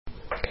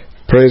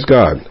Praise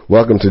God.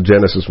 Welcome to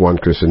Genesis 1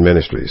 Christian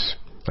Ministries.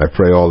 I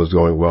pray all is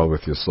going well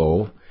with your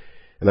soul.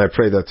 And I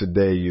pray that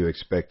today you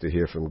expect to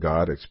hear from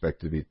God,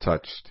 expect to be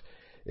touched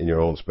in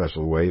your own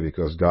special way,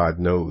 because God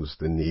knows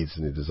the needs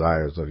and the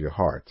desires of your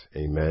heart.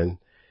 Amen.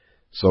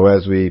 So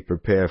as we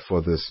prepare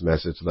for this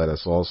message, let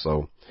us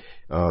also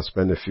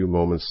spend a few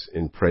moments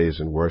in praise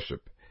and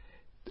worship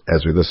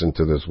as we listen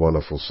to this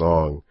wonderful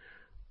song,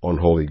 On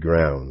Holy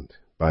Ground,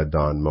 by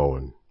Don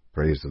Moen.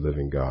 Praise the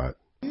living God.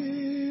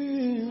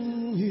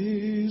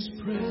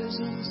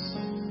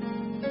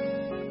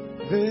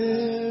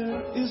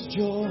 There is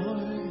joy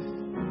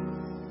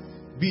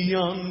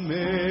beyond measure,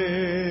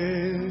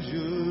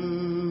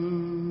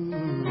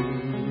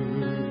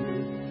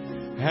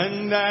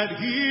 and at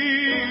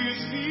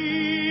His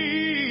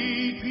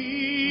feet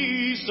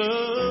peace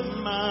of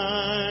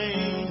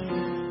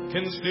mind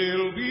can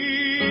still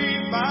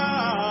be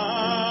found.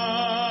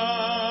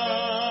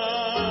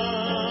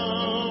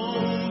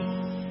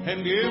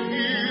 And if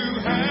you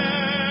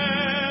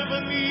have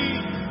a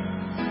need,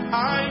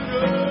 I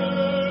know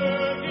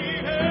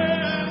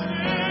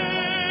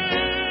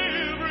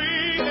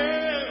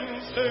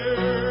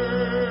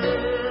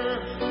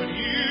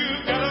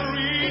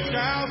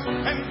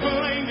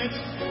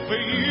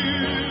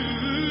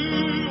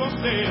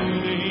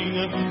standing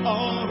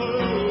on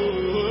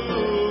holy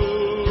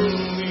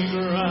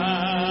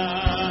ground.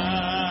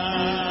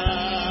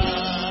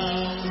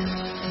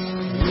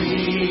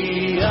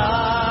 We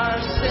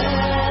are standing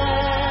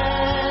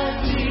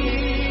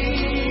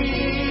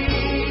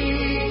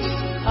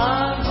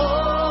on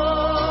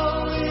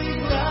holy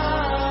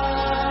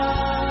ground,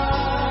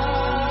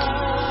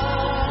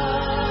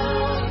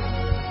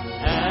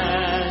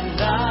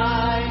 and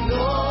I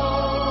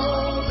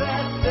know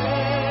that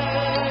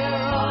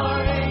there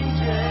are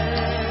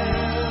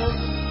angels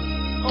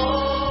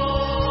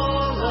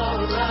all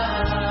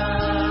around.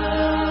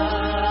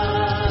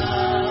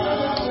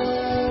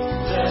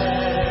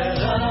 Let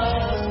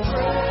us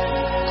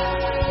praise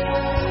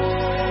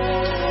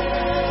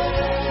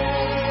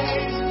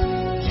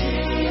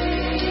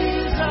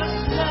Jesus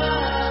now.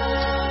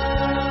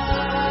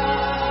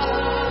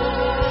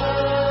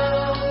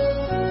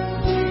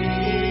 We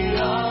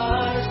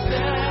are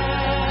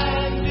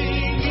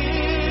standing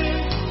in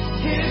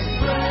His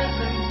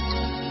presence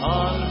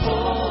on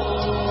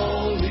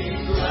holy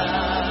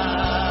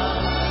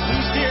ground.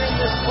 He's here in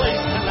this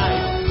place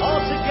tonight. All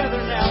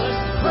together now,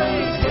 let's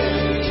praise Him.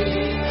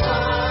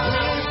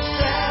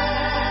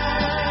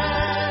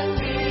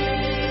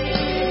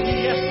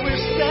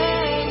 We're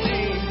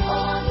standing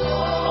on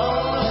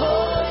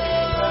holy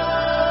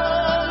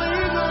ground.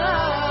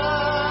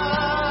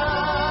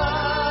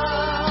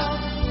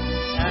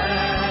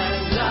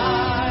 And I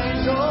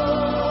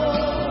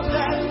know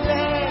that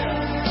there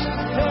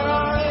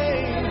are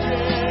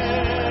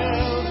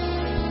angels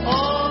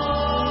all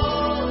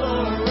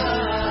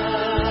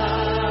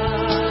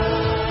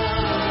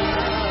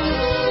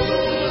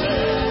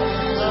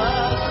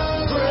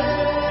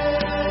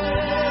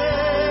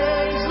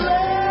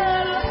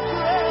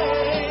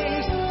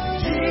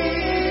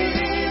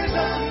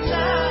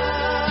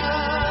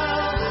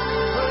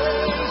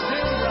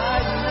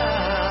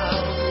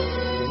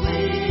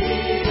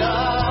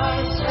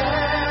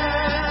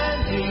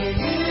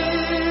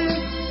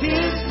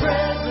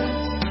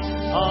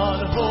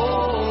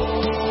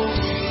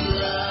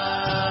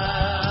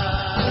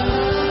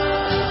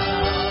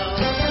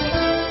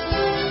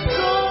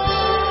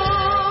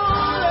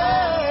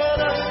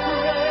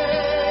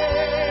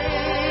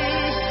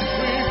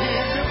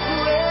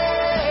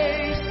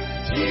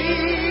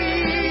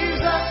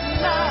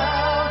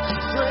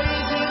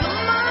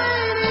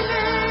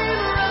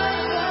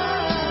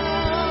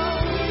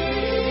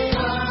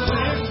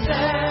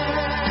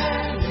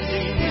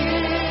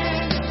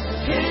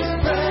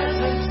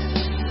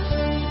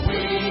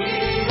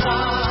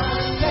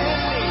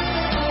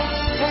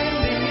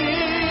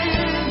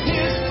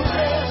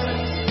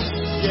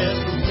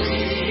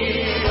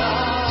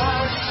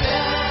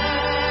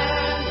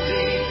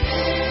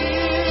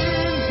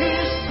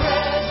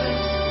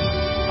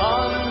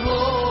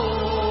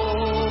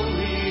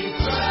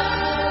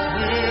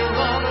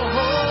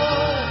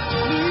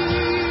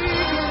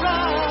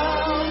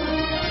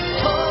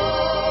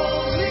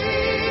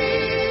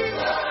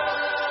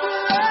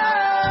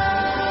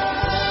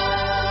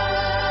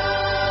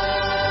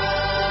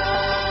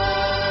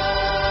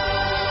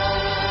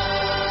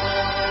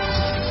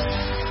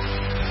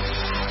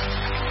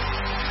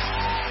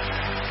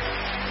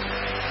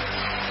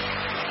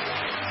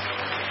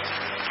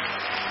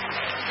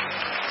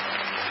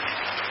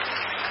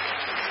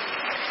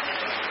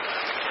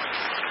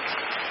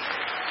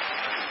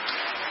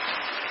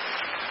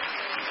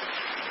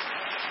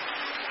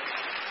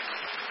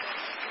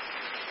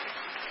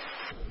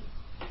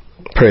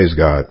Praise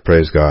God.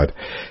 Praise God.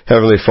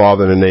 Heavenly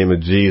Father, in the name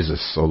of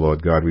Jesus, oh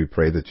Lord God, we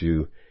pray that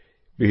you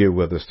be here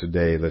with us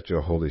today. Let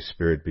your Holy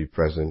Spirit be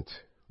present.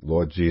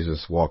 Lord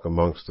Jesus, walk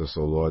amongst us,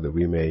 oh Lord, that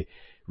we may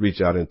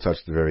reach out and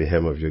touch the very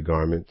hem of your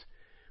garment.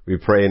 We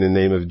pray in the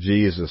name of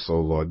Jesus,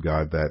 oh Lord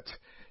God, that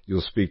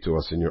you'll speak to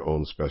us in your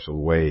own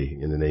special way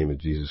in the name of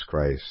Jesus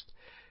Christ.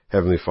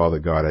 Heavenly Father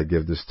God, I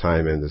give this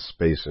time and this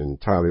space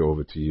entirely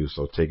over to you,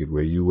 so take it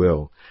where you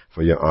will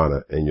for your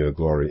honor and your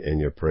glory and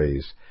your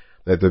praise.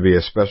 Let there be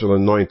a special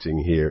anointing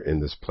here in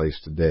this place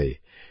today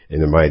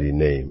in the mighty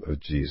name of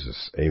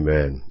Jesus.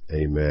 Amen,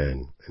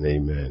 amen, and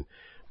amen.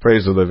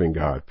 Praise the living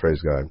God.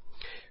 Praise God.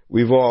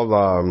 We've all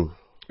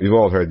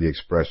heard the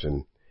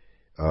expression,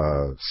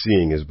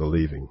 seeing is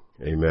believing.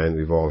 Amen.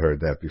 We've all heard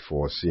that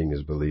before. Seeing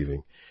is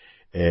believing.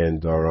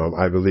 And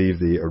I believe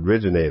the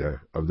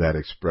originator of that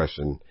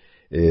expression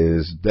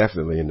is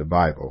definitely in the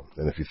Bible.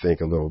 And if you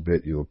think a little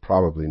bit, you'll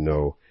probably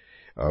know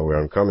where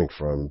I'm coming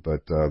from.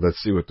 But let's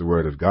see what the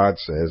Word of God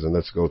says, and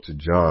let's go to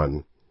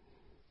John,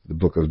 the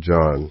book of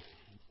John,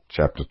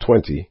 chapter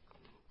 20.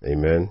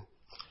 Amen.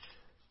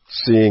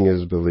 Seeing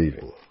is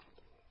believing.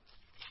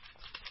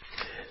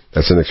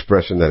 That's an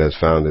expression that has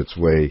found its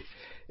way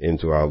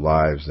into our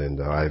lives,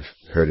 and I've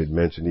heard it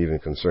mentioned even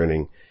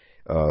concerning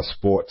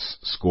sports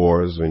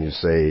scores, when you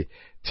say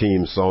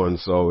team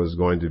so-and-so is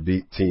going to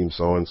beat team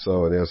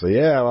so-and-so, and they'll say,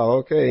 yeah, well,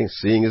 okay,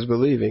 seeing is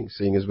believing,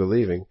 seeing is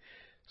believing.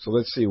 So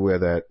let's see where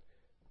that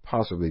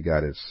possibly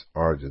got its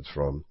origins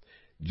from.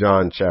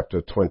 John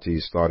chapter 20,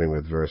 starting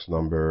with verse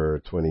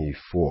number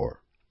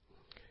 24.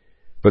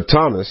 But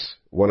Thomas,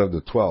 one of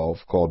the 12,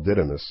 called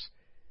Didymus,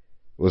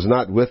 was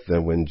not with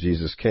them when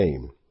Jesus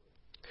came.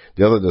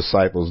 The other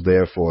disciples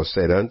therefore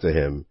said unto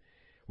him,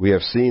 We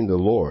have seen the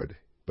Lord.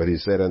 But he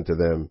said unto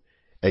them,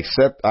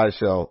 Except I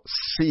shall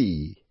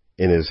see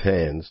in his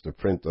hands the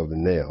print of the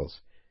nails,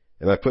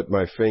 and I put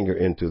my finger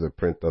into the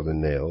print of the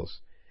nails,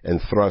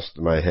 and thrust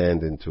my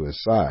hand into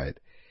his side,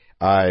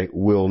 I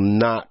will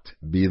not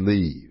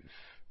believe.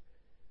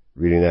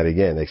 Reading that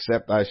again.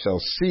 Except I shall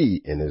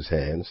see in his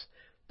hands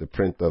the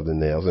print of the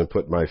nails, and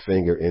put my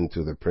finger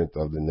into the print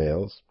of the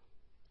nails,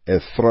 and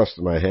thrust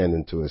my hand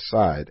into his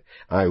side,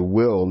 I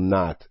will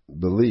not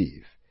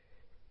believe.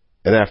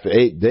 And after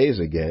 8 days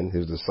again,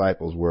 his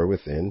disciples were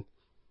within,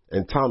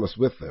 and Thomas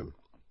with them.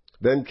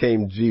 Then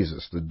came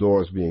Jesus, the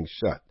doors being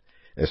shut,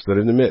 and stood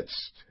in the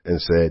midst, and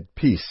said,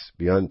 Peace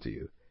be unto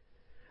you.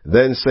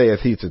 Then saith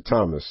he to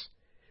Thomas,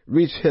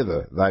 Reach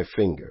hither thy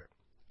finger,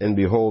 and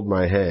behold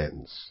my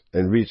hands,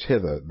 and reach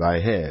hither thy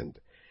hand,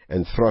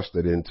 and thrust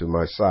it into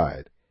my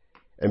side.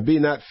 And be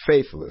not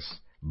faithless,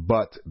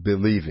 but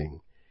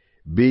believing.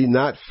 Be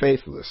not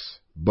faithless,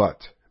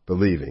 but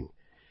believing.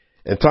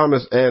 And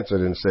Thomas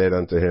answered and said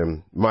unto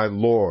him, My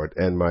Lord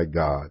and my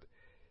God.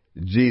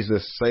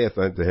 Jesus saith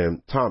unto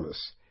him,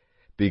 Thomas,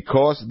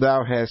 because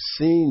thou hast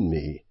seen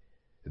me,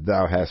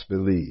 thou hast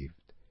believed.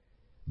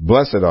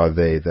 Blessed are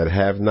they that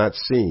have not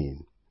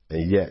seen,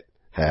 and yet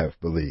have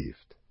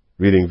believed.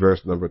 Reading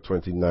verse number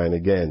 29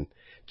 again.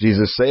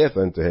 Jesus saith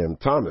unto him,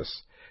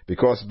 Thomas,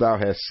 because thou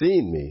hast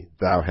seen me,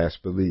 thou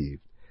hast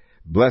believed.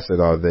 Blessed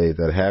are they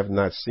that have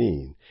not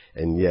seen,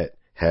 and yet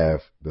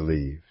have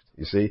believed.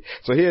 You see?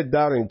 So here,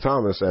 doubting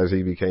Thomas, as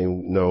he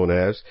became known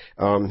as,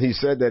 he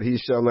said that he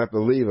shall not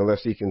believe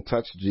unless he can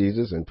touch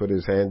Jesus and put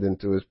his hand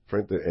into his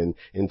printer and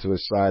into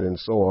his side and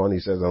so on. He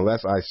says,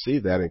 unless I see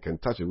that and can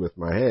touch it with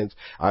my hands,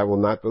 I will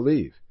not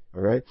believe.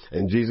 All right?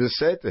 And Jesus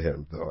said to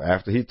him, though,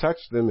 after he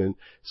touched him and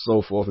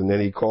so forth, and then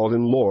he called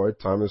him Lord,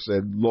 Thomas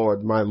said,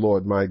 Lord,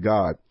 my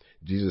God.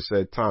 Jesus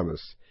said,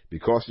 Thomas,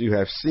 because you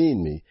have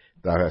seen me,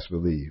 thou hast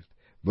believed.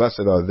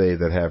 Blessed are they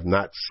that have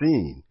not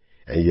seen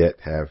and yet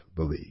have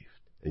believed.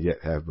 And yet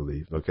have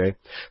believed. Okay?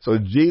 So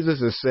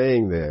Jesus is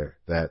saying there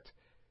that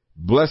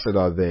blessed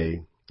are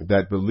they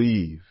that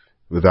believe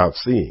without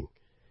seeing.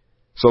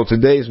 So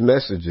today's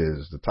message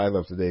is, the title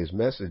of today's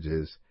message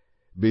is,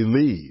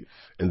 believe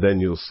and then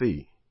you'll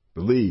see.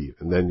 Believe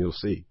and then you'll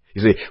see.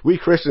 You see, we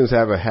Christians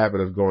have a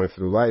habit of going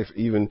through life,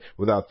 even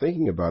without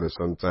thinking about it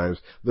sometimes,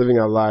 living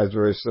our lives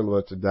very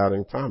similar to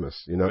doubting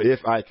Thomas. You know,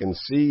 if I can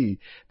see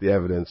the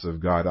evidence of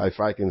God, if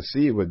I can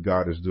see what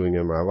God is doing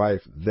in my life,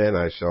 then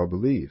I shall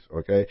believe.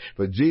 Okay?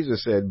 But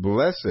Jesus said,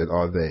 blessed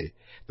are they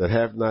that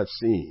have not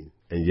seen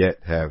and yet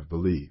have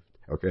believed.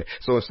 Okay?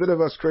 So instead of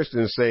us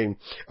Christians saying,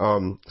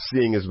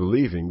 seeing is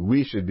believing,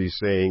 we should be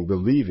saying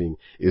believing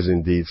is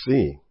indeed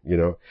seeing. You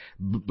know,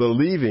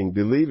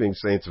 believing,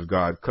 saints of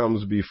God,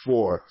 comes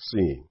before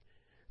seeing.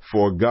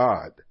 For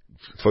God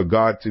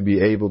to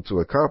be able to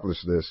accomplish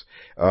this,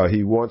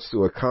 He wants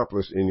to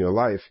accomplish in your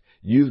life,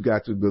 you've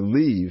got to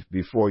believe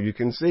before you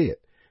can see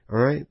it. All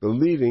right?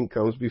 Believing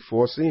comes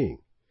before seeing.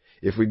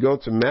 If we go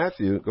to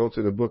Matthew, go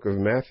to the book of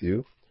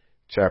Matthew,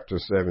 chapter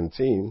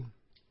 17.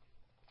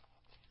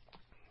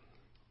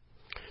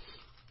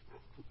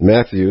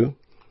 Matthew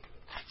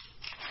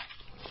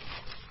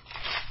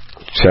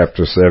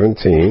chapter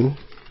 17.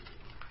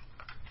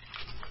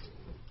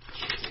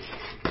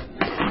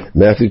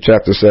 Matthew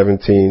chapter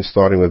 17,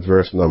 starting with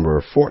verse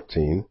number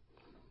 14.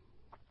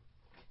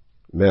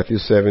 Matthew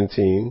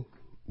 17,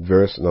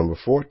 verse number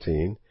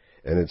 14,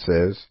 and it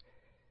says,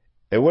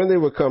 And when they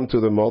were come to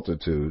the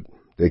multitude,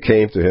 there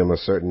came to him a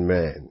certain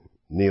man,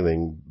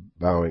 kneeling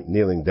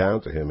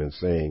down to him and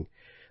saying,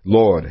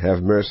 Lord,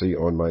 have mercy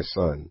on my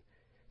son,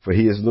 for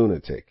he is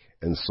lunatic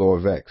and sore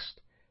vexed,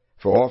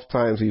 For oft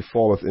times he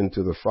falleth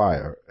into the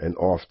fire, and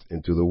oft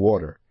into the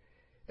water.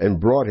 And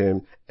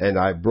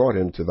I brought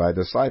him to thy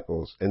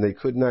disciples, and they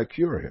could not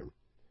cure him.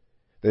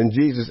 Then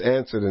Jesus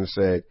answered and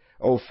said,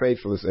 O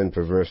faithless and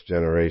perverse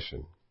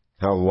generation,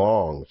 how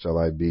long shall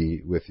I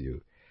be with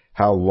you?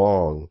 How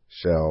long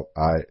shall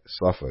I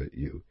suffer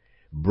you?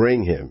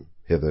 Bring him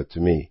hither to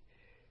me.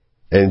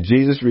 And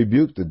Jesus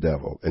rebuked the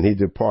devil, and he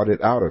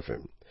departed out of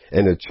him,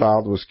 and the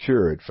child was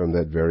cured from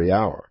that very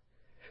hour.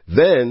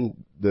 Then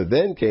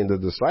came the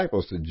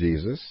disciples to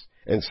Jesus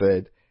and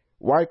said,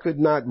 Why could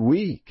not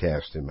we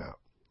cast him out?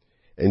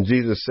 And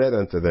Jesus said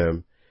unto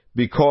them,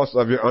 Because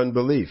of your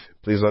unbelief.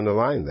 Please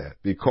underline that.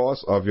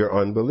 Because of your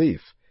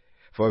unbelief.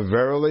 For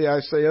verily I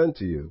say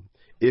unto you,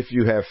 if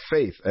you have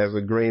faith as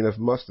a grain of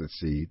mustard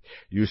seed,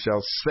 you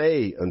shall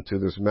say unto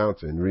this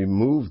mountain,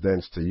 Remove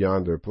thence to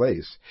yonder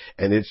place,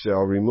 and it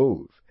shall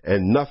remove,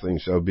 and nothing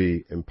shall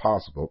be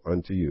impossible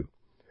unto you.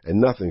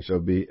 And nothing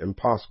shall be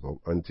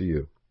impossible unto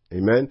you.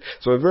 Amen.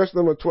 So in verse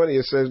number 20,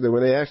 it says that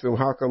when they asked him,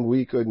 how come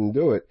we couldn't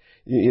do it?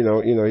 He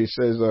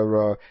says,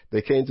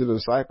 they came to the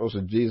disciples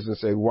of Jesus and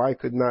said, why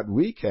could not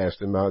we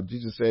cast him out?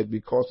 Jesus said,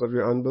 because of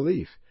your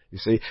unbelief. You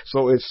see,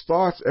 so it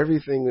starts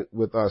everything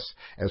with us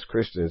as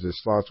Christians. It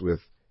starts with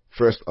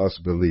first us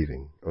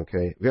believing.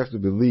 Okay. We have to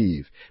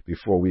believe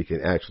before we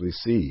can actually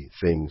see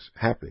things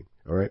happening.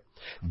 All right.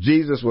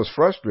 Jesus was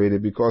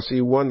frustrated because he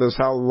wonders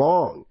how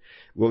long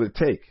will it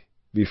take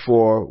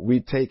before we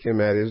take him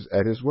at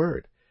his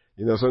word.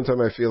 Sometimes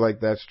I feel like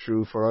that's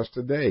true for us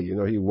today.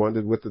 He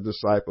wondered with the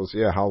disciples,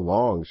 how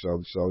long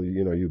shall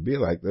you be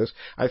like this?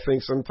 I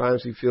think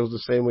sometimes he feels the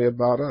same way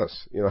about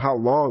us. How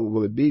long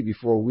will it be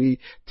before we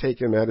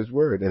take him at his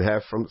word and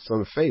have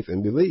some faith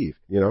and believe?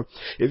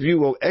 If you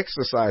will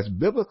exercise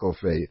biblical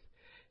faith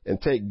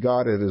and take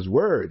God at his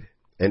word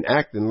and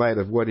act in light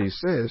of what he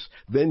says,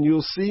 then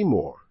you'll see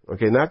more.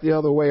 Okay, not the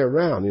other way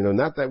around,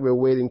 not that we're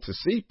waiting to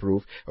see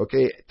proof.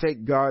 Okay,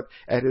 take God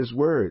at his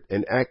word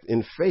and act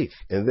in faith,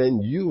 and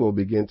then you will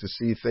begin to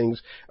see things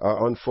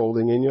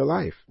unfolding in your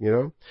life.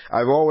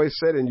 I've always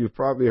said, and you've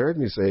probably heard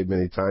me say it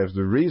many times,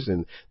 the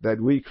reason that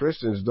we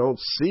Christians don't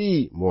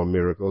see more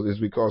miracles is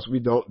because we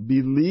don't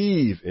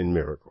believe in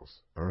miracles.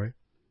 All right?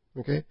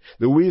 Okay?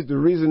 The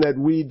reason that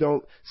we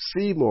don't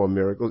see more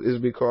miracles is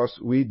because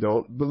we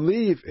don't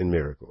believe in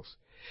miracles.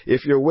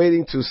 If you're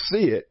waiting to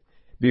see it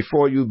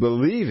before you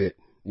believe it,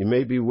 you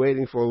may be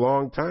waiting for a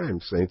long time,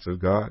 saints of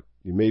God.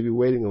 You may be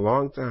waiting a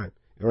long time.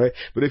 All right?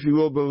 But if you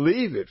will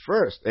believe it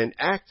first and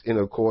act in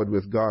accord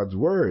with God's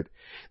word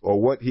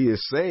or what he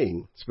is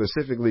saying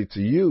specifically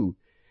to you,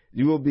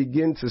 you will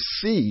begin to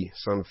see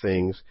some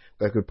things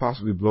that could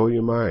possibly blow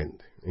your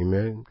mind.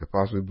 Amen? Could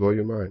possibly blow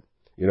your mind.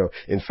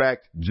 In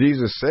fact,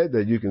 Jesus said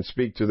that you can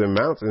speak to the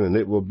mountain and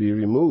it will be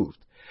removed.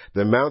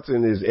 The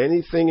mountain is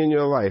anything in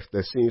your life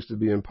that seems to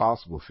be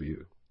impossible for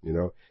you.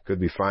 Could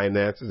be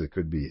finances. It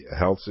could be a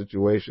health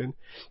situation.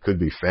 Could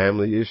be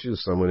family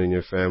issues. Someone in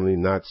your family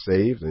not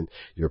saved and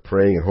you're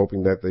praying and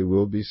hoping that they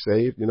will be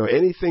saved.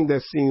 Anything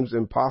that seems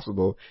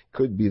impossible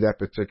could be that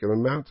particular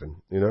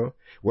mountain.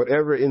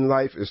 Whatever in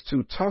life is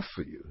too tough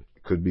for you,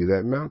 it could be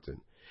that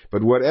mountain.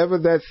 But whatever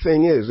that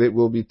thing is, it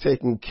will be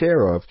taken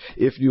care of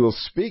if you will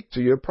speak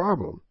to your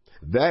problem.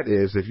 That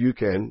is, if you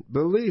can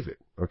believe it.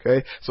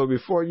 Okay? So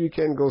before you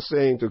can go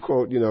saying to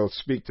quote,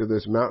 speak to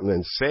this mountain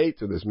and say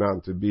to this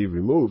mountain to be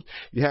removed,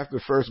 you have to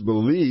first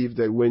believe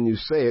that when you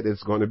say it,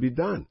 it's going to be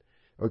done.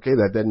 Okay?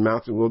 That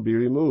mountain will be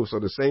removed. So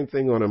the same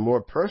thing on a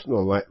more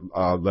personal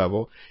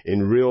level,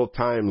 in real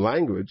time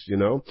language,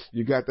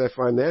 you got that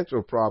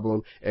financial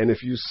problem. And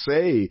if you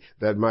say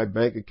that my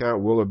bank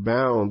account will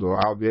abound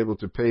or I'll be able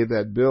to pay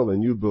that bill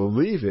and you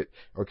believe it,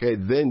 okay,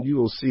 then you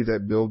will see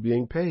that bill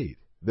being paid.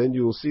 Then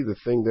you will see the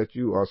thing that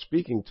you are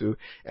speaking to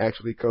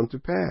actually come to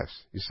pass.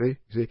 You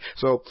see?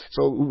 So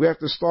we have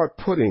to start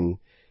putting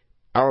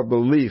our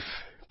belief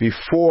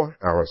before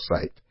our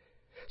sight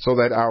so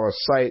that our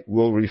sight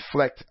will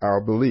reflect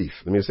our belief.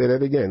 Let me say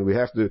that again. We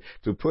have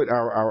to put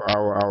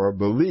our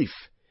belief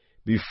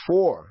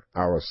before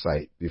our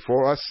sight,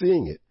 before us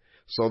seeing it,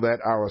 so that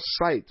our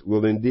sight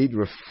will indeed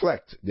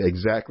reflect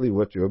exactly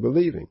what you're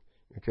believing.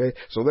 Okay,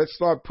 so let's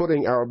start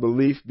putting our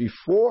belief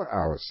before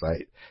our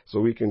sight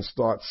so we can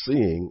start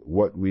seeing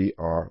what we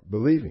are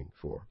believing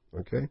for.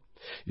 Okay,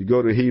 you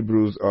go to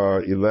Hebrews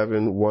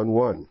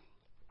 11:1.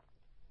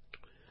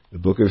 The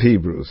book of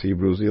Hebrews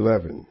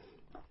 11.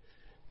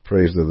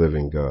 Praise the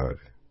living God.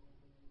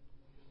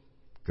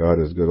 God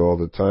is good all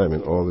the time,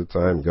 and all the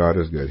time God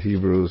is good.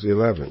 Hebrews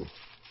 11.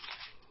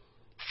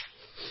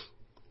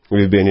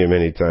 We've been here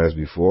many times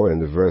before,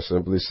 and the verse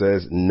simply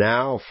says,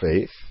 now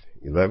faith,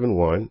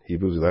 11:1,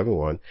 Hebrews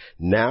 11:1,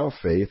 now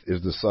faith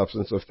is the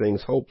substance of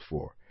things hoped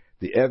for,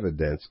 the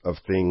evidence of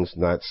things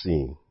not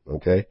seen.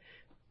 Okay?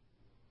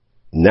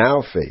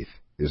 Now faith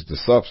is the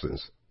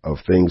substance of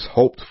things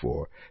hoped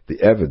for,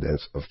 the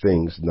evidence of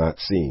things not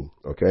seen.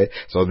 Okay?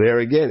 So there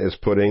again is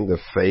putting the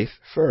faith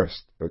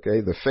first.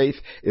 Okay? The faith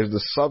is the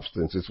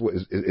substance. It's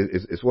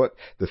what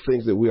the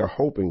things that we are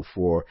hoping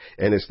for,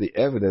 and it's the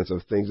evidence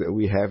of things that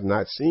we have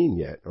not seen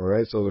yet. All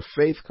right? So the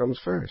faith comes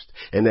first.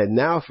 And that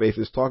now faith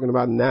is talking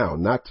about now,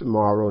 not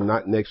tomorrow,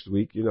 not next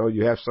week. You know,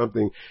 you have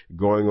something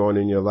going on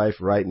in your life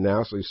right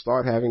now, so you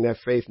start having that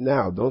faith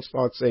now. Don't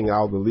start saying,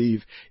 I'll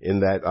believe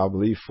in that, I'll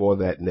believe for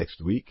that next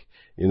week.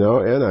 You know,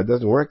 and it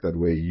doesn't work that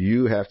way.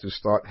 You have to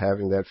start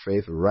having that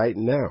faith right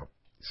now.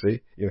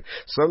 See? You know,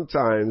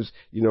 sometimes,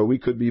 you know, we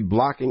could be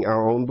blocking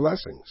our own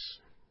blessings.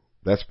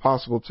 That's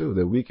possible too,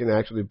 that we can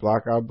actually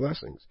block our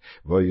blessings.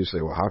 Well, you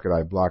say, well, how could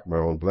I block my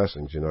own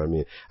blessings? You know what I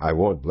mean? I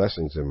want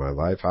blessings in my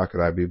life. How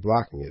could I be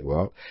blocking it?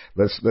 Well,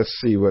 let's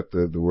see what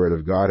the Word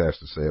of God has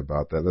to say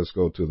about that. Let's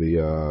go to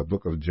the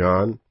book of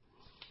John.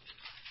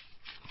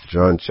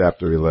 John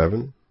chapter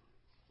 11.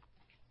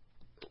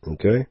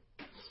 Okay?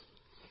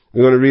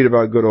 We're going to read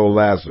about good old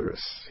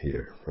Lazarus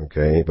here,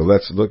 okay? But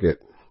let's look at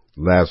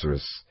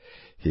Lazarus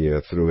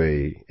here through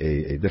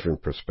a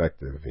different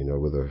perspective, you know,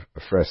 with a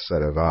fresh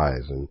set of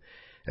eyes, and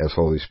as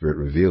Holy Spirit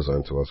reveals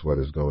unto us what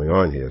is going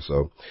on here.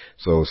 So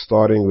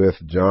starting with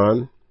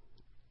John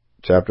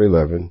chapter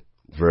 11,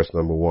 verse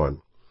number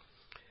 1.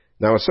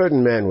 Now a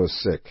certain man was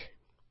sick,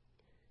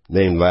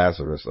 named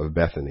Lazarus of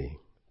Bethany,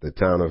 the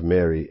town of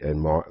Mary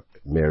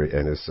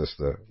and his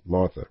sister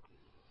Martha.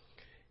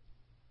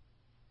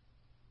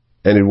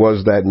 And it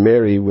was that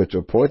Mary which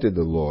anointed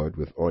the Lord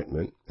with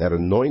ointment,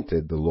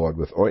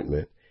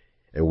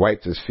 and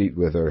wiped his feet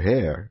with her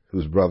hair,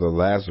 whose brother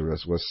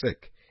Lazarus was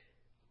sick.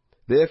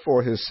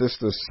 Therefore his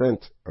sister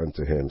sent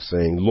unto him,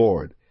 saying,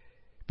 Lord,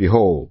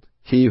 behold,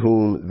 he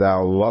whom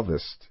thou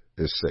lovest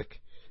is sick.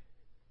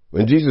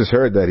 When Jesus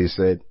heard that, he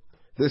said,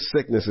 This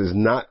sickness is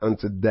not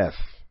unto death.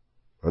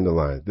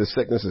 Underline, this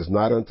sickness is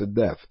not unto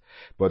death,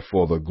 but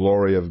for the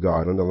glory of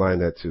God. Underline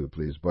that too,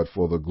 please. But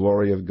for the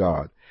glory of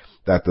God,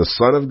 that the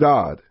Son of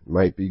God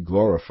might be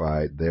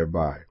glorified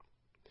thereby.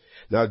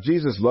 Now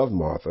Jesus loved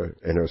Martha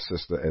and her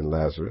sister and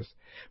Lazarus.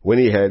 When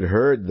he had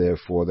heard,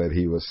 therefore, that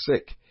he was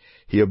sick,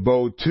 he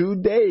abode 2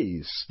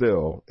 days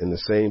still in the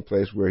same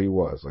place where he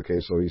was. Okay,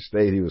 so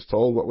he was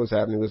told what was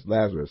happening with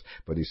Lazarus,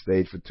 but he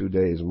stayed for 2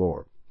 days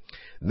more.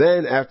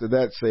 Then after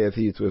that saith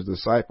he to his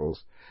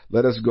disciples,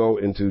 Let us go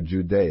into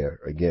Judea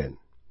again.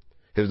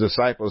 His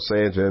disciples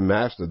saying to him,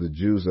 Master, the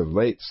Jews of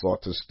late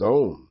sought to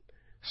stone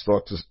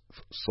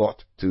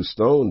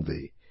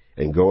thee,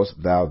 and goest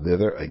thou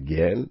thither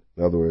again?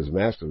 In other words,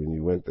 Master, when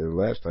you went there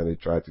last time, they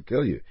tried to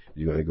kill you.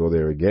 You going to go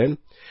there again?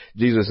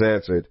 Jesus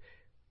answered,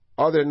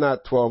 Are there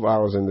not 12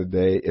 hours in the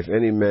day? If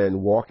any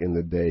man walk in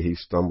the day, he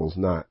stumbles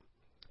not,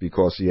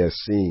 because he has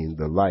seen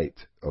the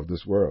light of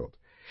this world.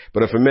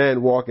 But if a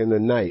man walk in the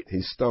night,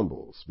 he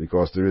stumbles,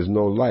 because there is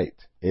no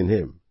light in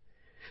him.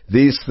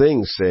 These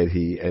things said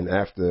he, and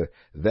after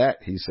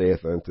that he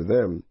saith unto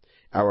them,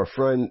 Our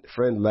friend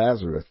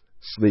Lazarus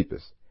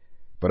sleepeth,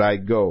 but I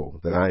go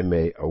that I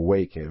may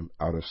awake him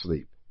out of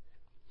sleep.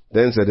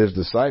 Then said his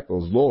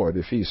disciples, Lord,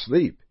 if he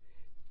sleep,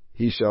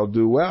 he shall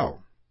do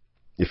well.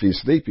 If he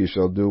sleep, he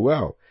shall do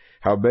well.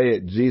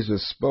 Howbeit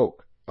Jesus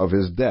spoke of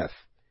his death,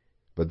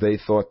 but they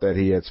thought that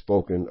he had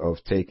spoken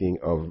of taking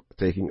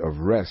of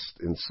rest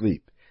in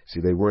sleep. See,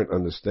 they weren't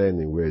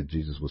understanding where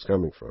Jesus was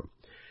coming from.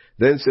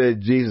 Then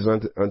said Jesus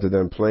unto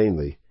them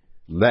plainly,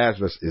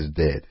 Lazarus is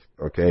dead.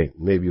 Okay,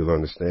 maybe you'll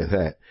understand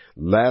that.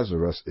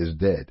 Lazarus is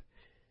dead.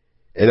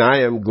 And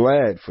I am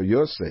glad for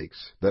your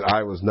sakes that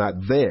I was not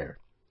there,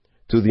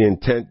 to the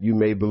intent you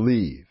may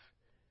believe.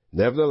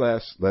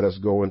 Nevertheless, let us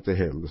go unto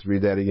him. Let's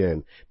read that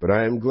again. But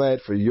I am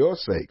glad for your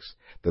sakes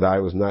that I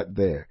was not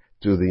there,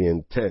 to the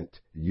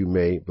intent you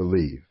may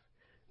believe.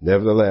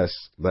 Nevertheless,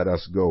 let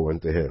us go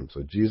unto him.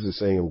 So Jesus is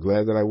saying, I'm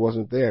glad that I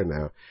wasn't there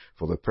now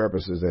for the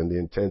purposes and the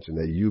intention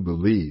that you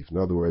believe. In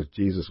other words,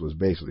 Jesus was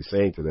basically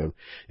saying to them,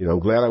 I'm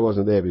glad I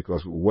wasn't there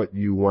because what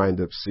you wind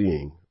up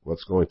seeing,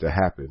 what's going to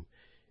happen,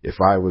 if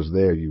I was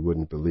there, you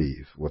wouldn't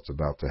believe what's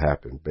about to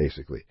happen,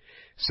 basically.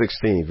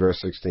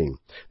 Verse 16.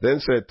 Then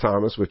said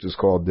Thomas, which is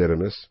called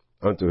Didymus,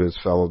 unto his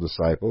fellow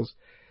disciples,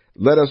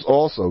 Let us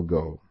also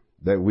go,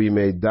 that we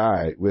may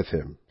die with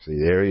him. See,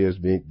 there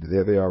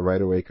they are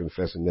right away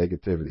confessing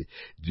negativity.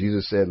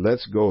 Jesus said,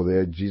 let's go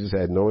there. Jesus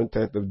had no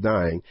intent of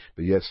dying,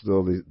 but yet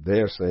still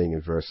they're saying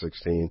in verse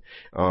 16,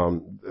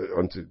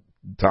 unto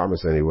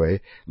Thomas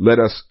anyway, let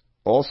us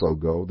also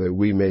go, that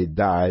we may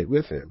die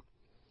with him.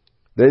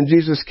 Then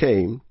Jesus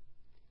came.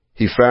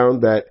 He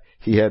found that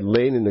he had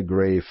lain in the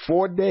grave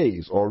 4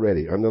 days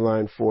already.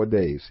 Underline 4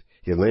 days.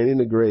 He had lain in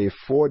the grave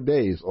 4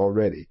 days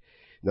already.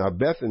 Now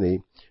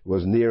Bethany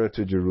was near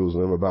unto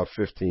Jerusalem, about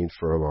 15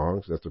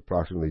 furlongs. That's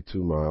approximately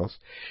 2 miles.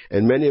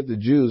 And many of the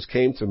Jews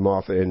came to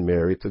Martha and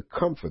Mary to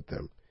comfort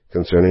them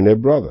concerning their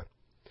brother.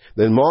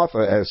 Then Martha,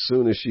 as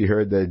soon as she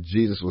heard that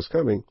Jesus was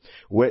coming,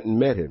 went and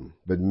met him.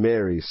 But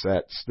Mary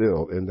sat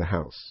still in the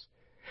house.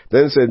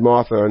 Then said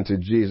Martha unto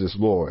Jesus,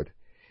 Lord,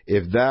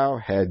 if thou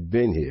had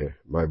been here,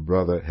 my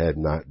brother had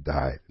not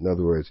died. In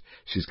other words,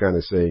 she's kind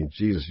of saying,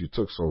 Jesus, you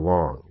took so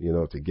long,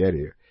 to get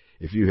here.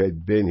 If you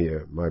had been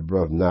here, my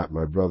brother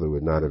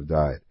would not have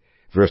died.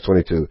 Verse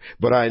 22,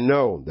 but I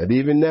know that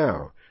even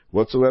now,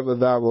 whatsoever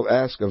thou wilt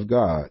ask of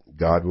God,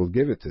 God will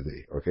give it to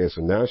thee. Okay,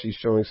 so now she's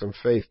showing some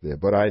faith there.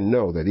 But I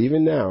know that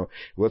even now,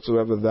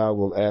 whatsoever thou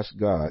wilt ask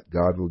God,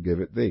 God will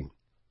give it thee.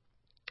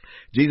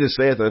 Jesus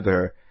saith unto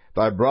her,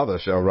 thy brother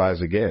shall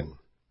rise again.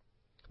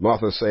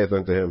 Martha saith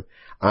unto him,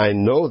 I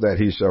know that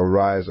he shall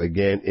rise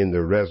again in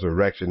the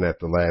resurrection at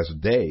the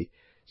last day.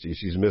 See,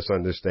 she's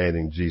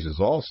misunderstanding Jesus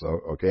also.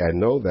 Okay, I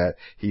know that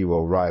he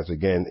will rise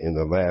again in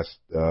the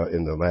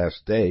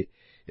last day,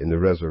 in the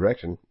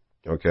resurrection.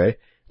 Okay,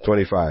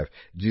 25.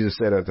 Jesus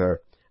said unto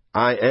her,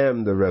 I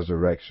am the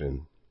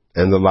resurrection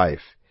and the life.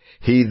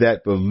 He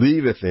that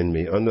believeth in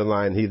me,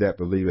 underline he that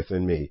believeth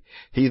in me.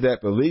 He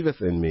that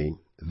believeth in me,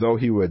 though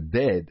he were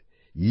dead,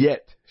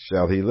 yet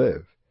shall he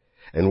live.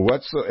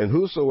 And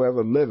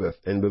whosoever liveth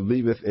and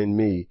believeth in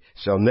me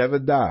shall never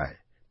die.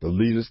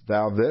 Believest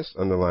thou this?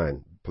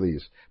 Underline,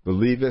 please.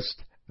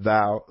 Believest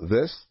thou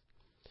this?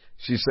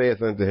 She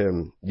saith unto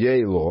him,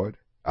 Yea, Lord,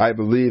 I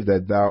believe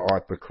that thou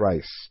art the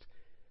Christ,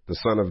 the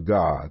Son of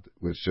God,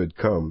 which should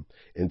come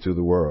into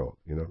the world.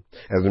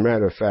 As a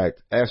matter of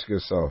fact, ask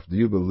yourself, do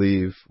you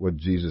believe what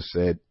Jesus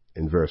said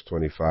in verse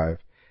 25?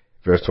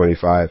 Verse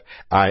 25,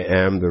 I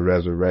am the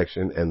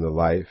resurrection and the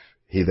life.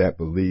 He that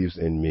believes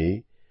in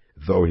me,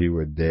 though he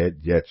were dead,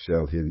 yet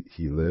shall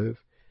he live.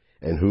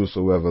 And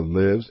whosoever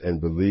lives and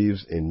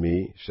believes in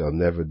me shall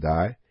never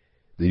die.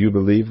 Do you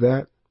believe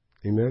that?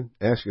 Amen.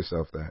 Ask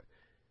yourself that.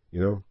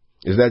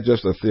 Is that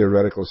just a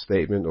theoretical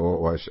statement,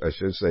 or I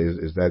should say,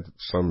 is that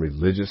some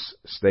religious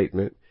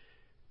statement?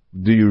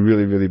 Do you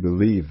really, really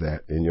believe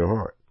that in your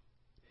heart?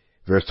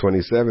 Verse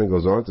 27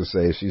 goes on to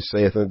say, she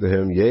saith unto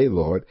him, Yea,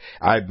 Lord,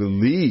 I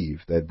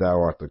believe that thou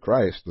art the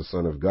Christ, the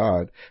Son of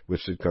God,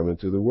 which should come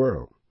into the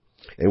world.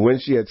 And when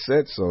she had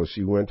said so,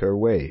 she went her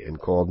way and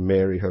called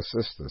Mary her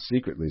sister,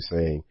 secretly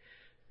saying,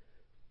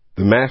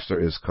 The Master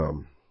is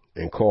come,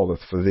 and calleth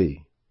for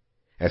thee.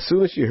 As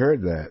soon as she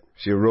heard that,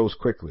 she arose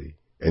quickly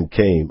and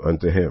came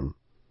unto him.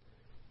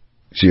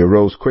 She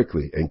arose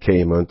quickly and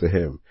came unto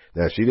him.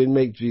 Now, she didn't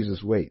make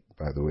Jesus wait,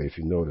 by the way, if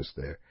you notice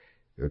there.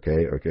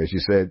 Okay. She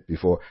said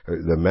before,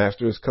 the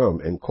Master is come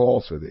and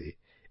calls for thee.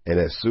 And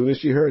as soon as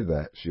she heard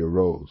that, she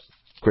arose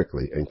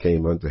quickly and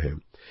came unto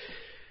him.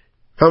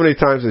 How many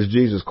times has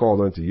Jesus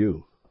called unto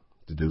you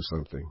to do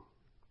something?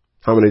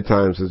 How many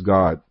times has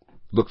God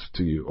looked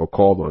to you or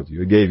called unto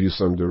you or gave you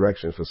some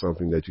direction for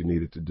something that you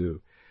needed to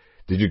do?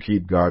 Did you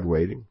keep God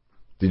waiting?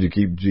 Did you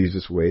keep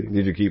Jesus waiting?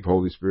 Did you keep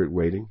Holy Spirit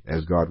waiting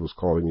as God was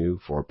calling you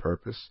for a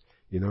purpose?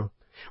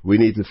 We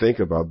need to think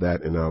about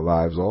that in our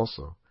lives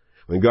also.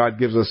 When God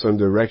gives us some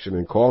direction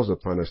and calls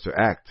upon us to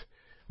act,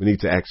 we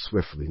need to act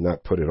swiftly,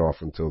 not put it off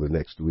until the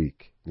next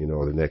week,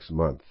 or the next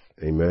month.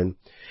 Amen.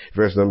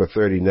 Verse number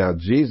 30, Now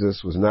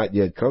Jesus was not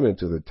yet come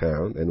into the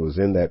town, and was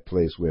in that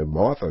place where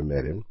Martha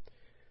met him.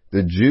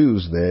 The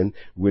Jews then,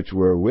 which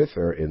were with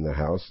her in the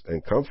house,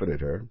 and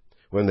comforted her,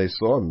 when they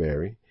saw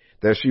Mary,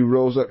 that she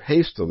rose up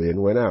hastily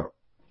and went out,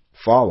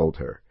 followed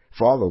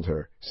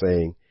her,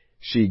 saying,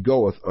 She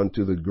goeth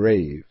unto the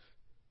grave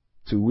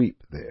to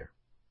weep there.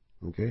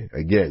 Okay,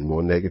 again,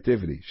 more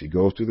negativity. She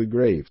goes to the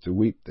grave to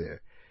weep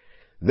there.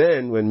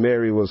 Then, when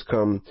Mary was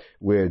come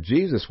where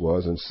Jesus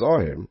was and saw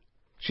him,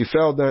 she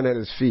fell down at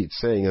his feet,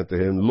 saying unto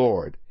him,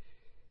 Lord,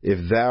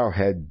 if thou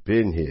had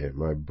been here,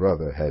 my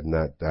brother had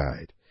not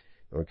died.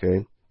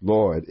 Okay,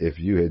 Lord, if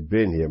you had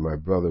been here, my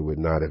brother would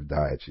not have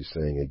died. She's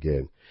saying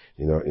again,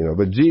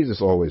 but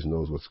Jesus always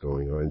knows what's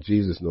going on.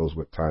 Jesus knows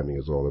what timing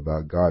is all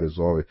about.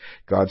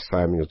 God's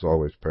timing is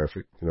always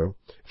perfect.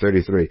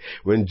 33.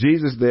 When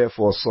Jesus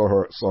therefore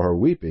saw her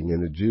weeping,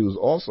 and the Jews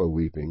also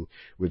weeping,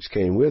 which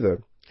came with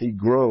her, he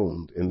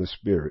groaned in the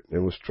spirit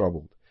and was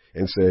troubled,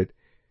 and said,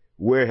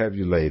 Where have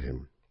you laid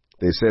him?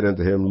 They said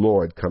unto him,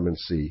 Lord, come and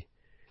see.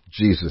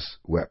 Jesus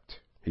wept.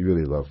 He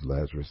really loved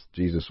Lazarus.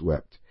 Jesus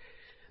wept.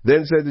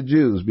 Then said the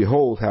Jews,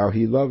 Behold how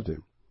he loved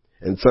him.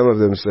 And some of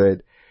them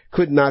said,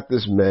 Could not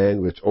this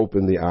man which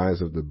opened the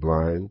eyes of the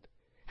blind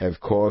have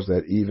caused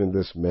that even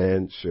this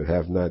man should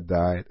have not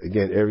died?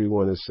 Again,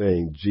 everyone is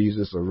saying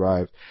Jesus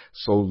arrived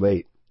so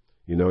late.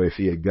 If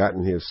he had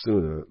gotten here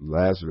sooner,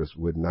 Lazarus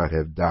would not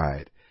have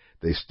died.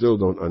 They still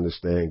don't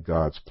understand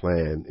God's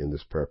plan in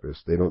this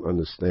purpose. They don't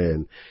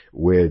understand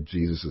where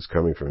Jesus is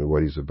coming from and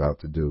what he's about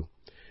to do.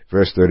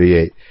 Verse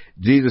 38,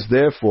 Jesus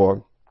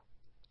therefore,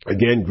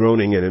 again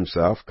groaning in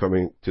himself,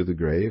 coming to the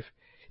grave,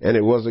 and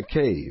it was a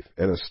cave,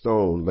 and a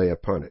stone lay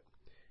upon it.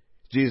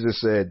 Jesus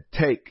said,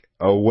 Take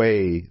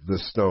away the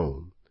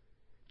stone.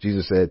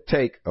 Jesus said,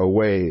 Take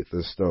away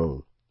the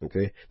stone.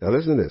 Okay, now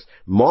listen to this.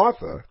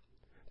 Martha,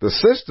 the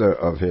sister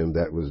of him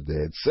that was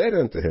dead, said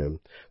unto him,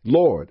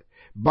 Lord,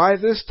 by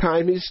this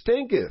time he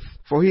stinketh,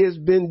 for he has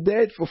been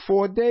dead for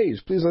 4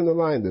 days. Please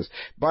underline this.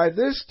 By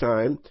this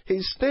time he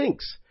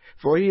stinks,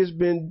 for he has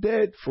been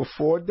dead for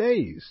 4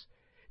 days.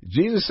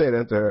 Jesus said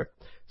unto her,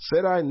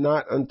 Said I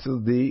not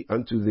unto thee,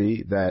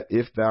 that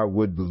if thou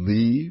would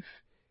believe,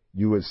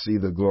 you would see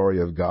the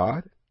glory of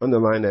God?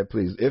 Underline that,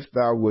 please. If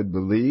thou would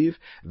believe,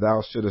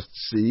 thou shouldest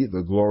see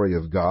the glory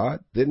of God.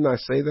 Didn't I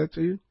say that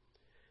to you?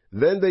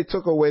 Then they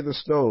took away the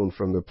stone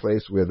from the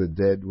place where the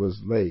dead was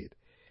laid.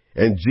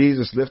 And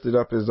Jesus lifted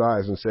up his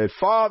eyes and said,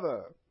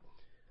 Father,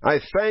 I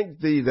thank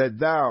thee that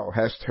thou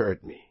hast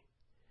heard me.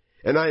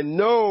 And I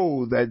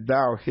know that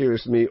thou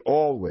hearest me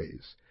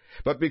always.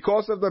 But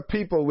because of the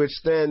people which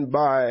stand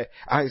by,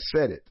 I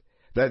said it,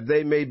 that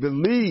they may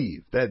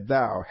believe that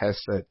thou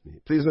hast sent me.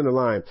 Please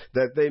underline,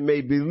 that they may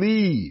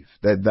believe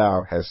that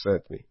thou hast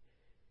sent me.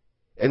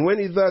 And when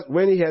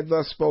he had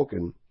thus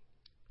spoken,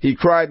 he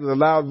cried with a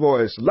loud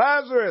voice,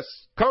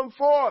 Lazarus, come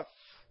forth!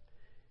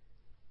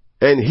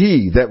 And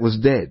he that was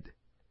dead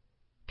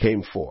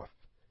came forth,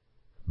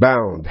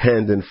 bound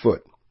hand and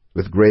foot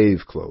with grave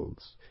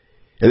clothes,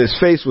 and his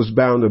face was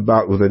bound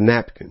about with a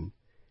napkin.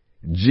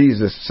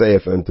 Jesus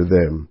saith unto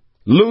them,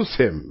 Loose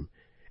him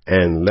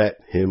and let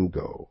him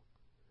go.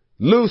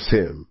 Loose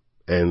him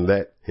and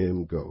let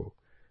him go.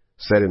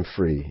 Set him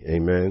free.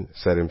 Amen.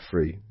 Set him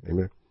free.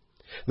 Amen.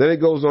 Then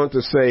it goes on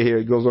to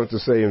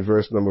say in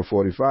verse number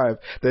 45,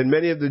 that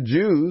many of the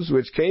Jews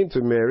which came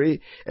to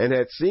Mary and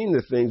had seen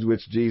the things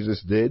which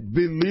Jesus did,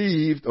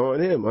 believed on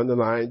him.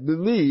 Underline,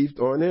 believed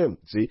on him.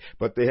 See,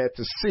 but they had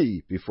to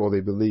see before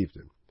they believed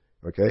him.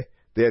 Okay?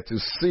 They had to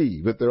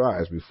see with their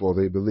eyes before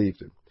they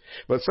believed him.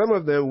 But some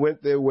of them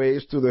went their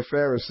ways to the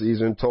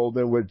Pharisees and told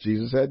them what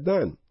Jesus had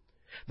done.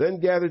 Then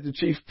gathered the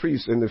chief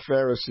priests and the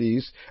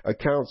Pharisees a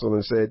council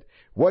and said,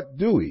 What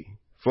do we?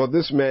 For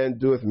this man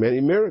doeth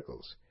many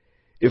miracles.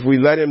 If we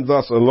let him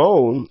thus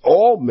alone,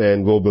 all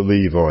men will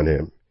believe on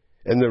him.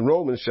 And the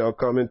Romans shall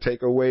come and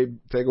take away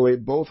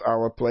both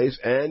our place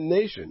and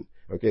nation.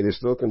 Okay, they're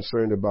still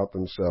concerned about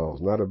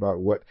themselves, not about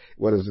what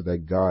is it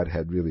that God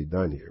had really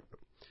done here.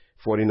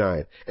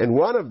 49. And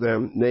one of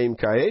them, named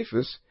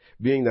Caiaphas,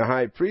 being the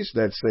high priest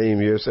that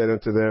same year, said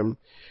unto them,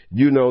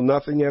 You know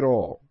nothing at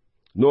all,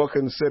 nor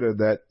consider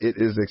that it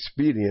is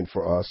expedient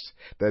for us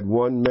that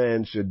one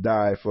man should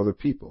die for the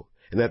people,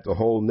 and that the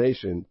whole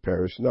nation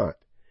perish not.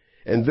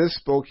 And this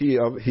spoke he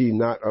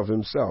not of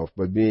himself,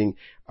 but being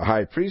a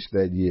high priest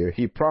that year,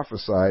 he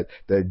prophesied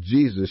that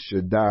Jesus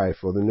should die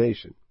for the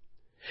nation.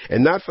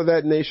 And not for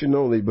that nation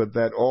only, but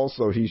that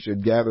also he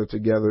should gather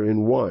together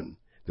in one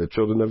the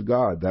children of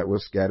God that were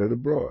scattered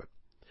abroad.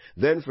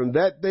 Then from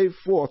that day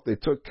forth they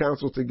took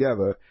counsel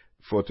together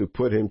for to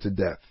put him to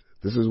death.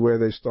 This is where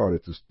they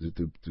started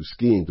to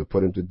scheme to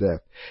put him to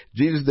death.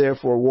 Jesus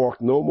therefore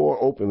walked no more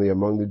openly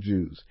among the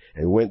Jews,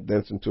 and went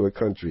thence into a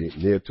country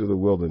near to the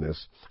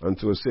wilderness,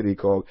 unto a city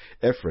called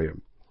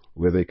Ephraim,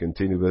 where they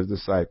continued as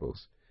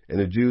disciples. And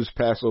the Jews'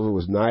 Passover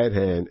was nigh at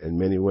hand, and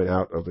many went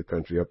out of the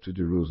country up to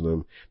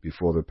Jerusalem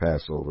before the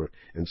Passover,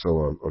 and so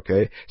on.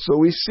 Okay? So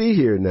we see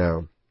here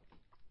now,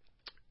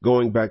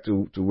 going back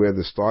to where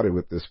this started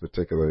with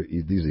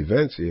these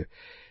events here,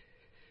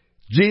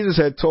 Jesus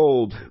had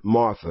told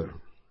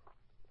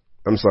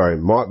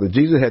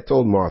Jesus had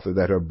told Martha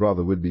that her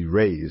brother would be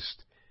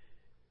raised,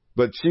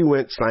 but she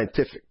went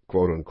scientific,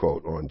 quote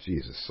unquote, on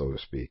Jesus, so to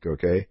speak,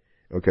 okay?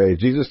 Okay,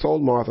 Jesus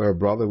told Martha her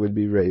brother would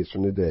be raised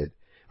from the dead.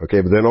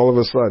 Okay, but then all of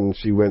a sudden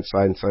she went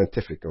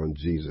scientific on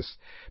Jesus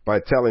by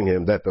telling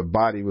him that the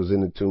body was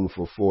in the tomb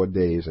for 4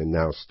 days and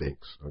now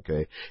stinks.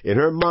 Okay, in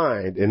her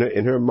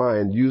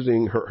mind,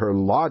 using her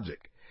logic,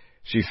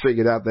 she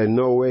figured out that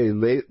no way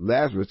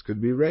Lazarus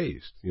could be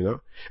raised,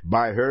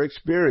 by her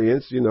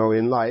experience,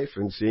 in life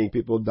and seeing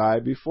people die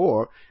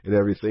before and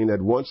everything,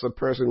 that once a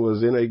person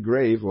was in a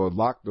grave or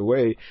locked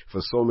away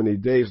for so many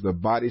days, the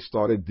body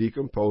started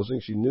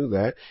decomposing. She knew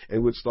that,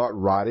 and would start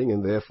rotting,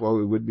 and therefore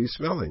it would be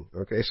smelling.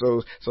 Okay,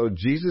 so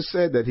Jesus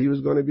said that he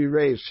was going to be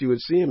raised. She would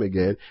see him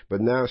again,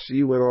 but now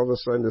she went all of a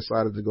sudden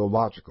decided to go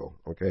logical.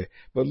 Okay,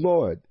 but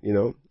Lord,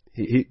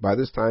 he by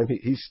this time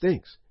he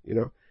stinks,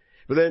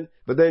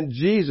 But then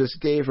Jesus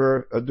gave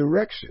her a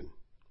direction.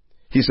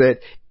 He said,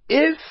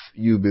 if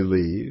you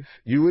believe,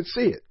 you would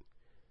see it.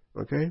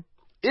 Okay?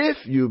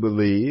 If you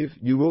believe,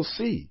 you will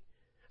see.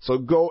 So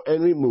go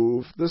and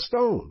remove the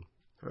stone.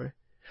 Right?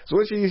 So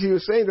what he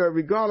was saying to her,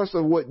 regardless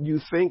of what you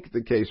think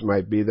the case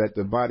might be, that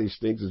the body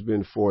stinks, it's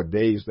been 4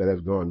 days that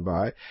have gone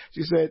by,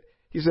 he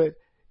said,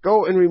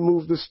 go and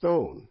remove the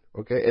stone.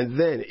 Okay? And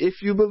then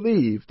if you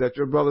believe that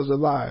your brother's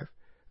alive,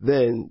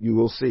 then you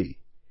will see.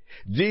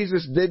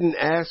 Jesus didn't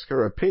ask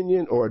her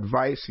opinion or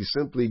advice. He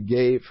simply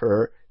gave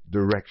her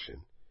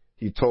direction.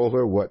 He told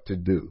her what to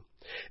do.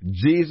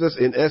 Jesus,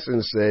 in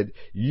essence, said,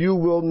 you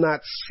will not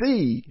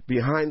see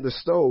behind the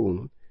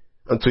stone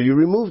until you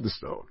remove the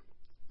stone.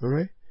 All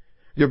right?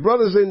 Your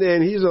brother's in there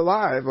and he's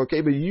alive,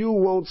 okay, but you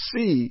won't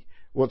see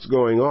what's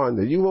going on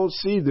there. You won't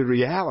see the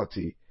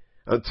reality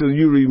until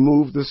you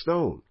remove the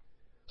stone.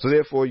 So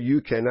therefore,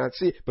 you cannot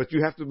see it. But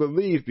you have to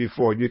believe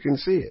before you can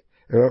see it.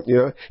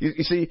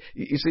 You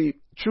see,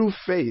 true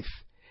faith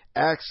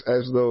acts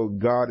as though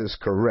God is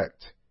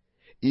correct,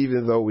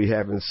 even though we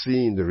haven't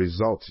seen the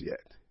results yet.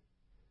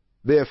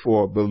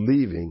 Therefore,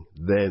 believing,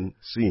 then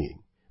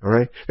seeing. All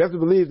right? You have to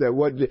believe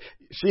that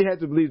she had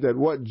to believe that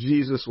what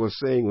Jesus was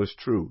saying was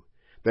true,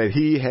 that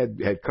he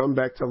had come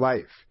back to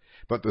life,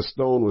 but the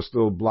stone was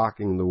still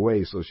blocking the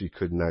way, so she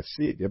could not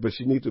see it. Yeah, but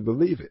she needed to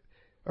believe it.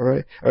 All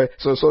right? All right.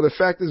 So the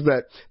fact is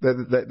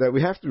that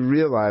we have to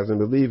realize and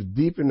believe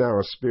deep in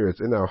our spirits,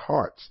 in our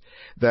hearts,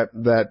 that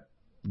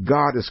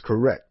God is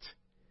correct.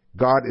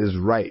 God is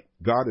right.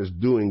 God is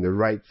doing the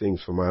right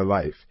things for my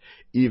life,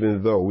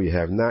 even though we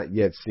have not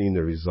yet seen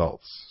the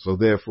results. So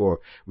therefore,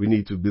 we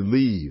need to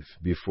believe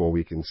before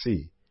we can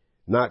see,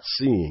 not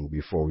seeing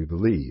before we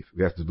believe.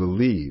 We have to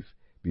believe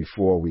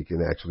before we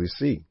can actually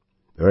see.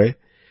 All right?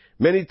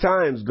 Many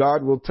times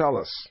God will tell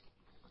us,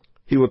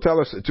 He will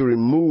tell us to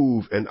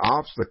remove an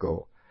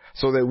obstacle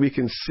so that we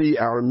can see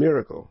our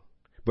miracle.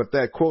 But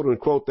that quote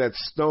unquote, that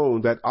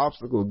stone, that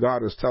obstacle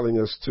God is telling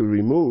us to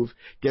remove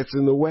gets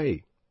in the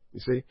way. You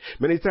see,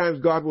 many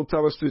times God will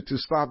tell us to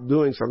stop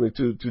doing something,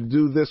 to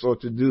do this or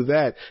to do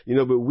that,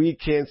 but we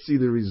can't see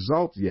the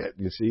result yet,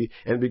 you see.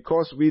 And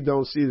because we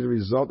don't see the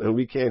result and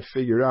we can't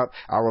figure out,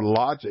 our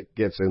logic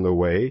gets in the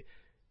way.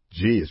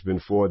 Gee, it's been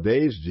 4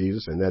 days,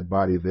 Jesus, and that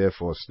body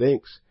therefore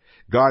stinks.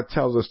 God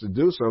tells us to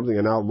do something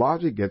and our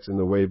logic gets in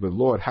the way. But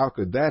Lord, how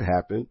could that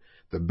happen?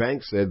 The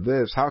bank said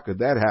this. How could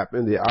that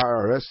happen? The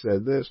IRS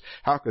said this.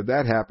 How could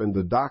that happen?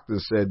 The doctor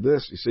said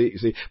this. You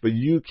see, but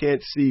you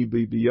can't see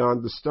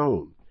beyond the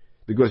stone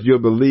because your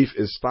belief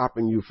is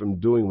stopping you from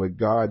doing what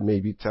God may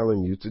be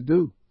telling you to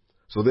do.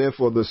 So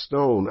therefore the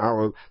stone,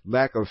 our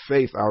lack of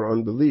faith, our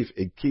unbelief,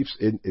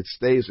 it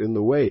stays in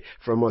the way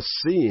from us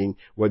seeing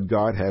what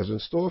God has in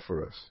store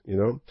for us,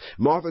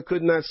 Martha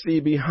could not see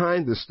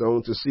behind the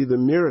stone to see the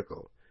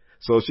miracle.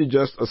 So she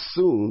just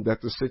assumed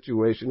that the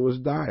situation was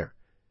dire.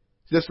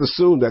 Just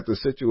assumed that the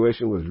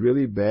situation was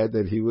really bad,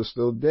 that he was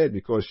still dead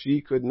because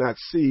she could not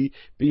see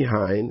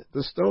behind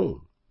the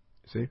stone.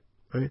 See,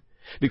 right?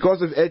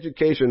 Because of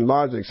education,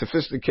 logic,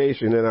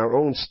 sophistication, and our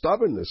own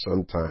stubbornness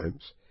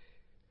sometimes,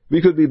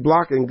 we could be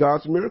blocking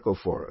God's miracle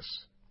for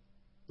us.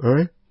 All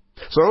right?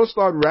 So don't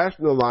start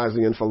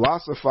rationalizing and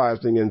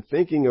philosophizing and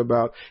thinking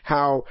about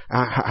how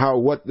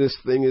what this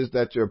thing is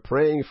that you're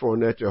praying for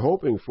and that you're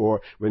hoping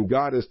for when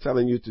God is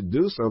telling you to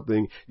do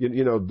something.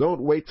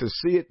 Don't wait to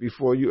see it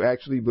before you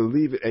actually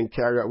believe it and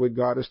carry out what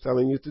God is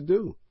telling you to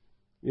do.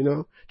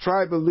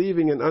 Try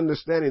believing and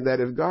understanding that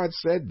if God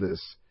said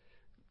this,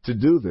 to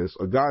do this,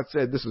 or God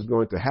said this is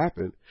going to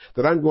happen,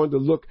 that I'm going to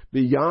look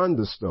beyond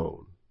the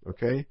stone.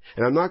 Okay?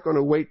 And I'm not going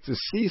to wait to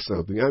see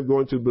something. I'm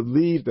going to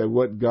believe that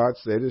what God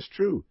said is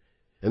true.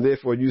 And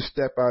therefore you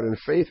step out in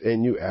faith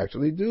and you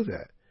actually do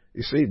that.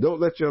 You see, don't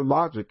let your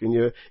logic and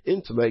your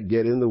intellect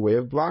get in the way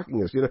of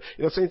blocking us.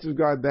 Saints of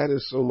God, that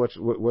is so much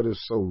what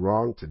is so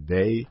wrong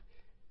today.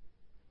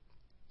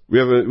 We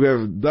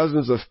have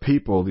dozens of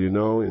people,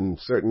 in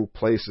certain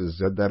places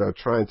that are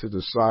trying to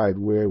decide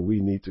where we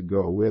need to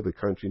go, where the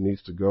country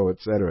needs to go,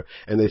 etc.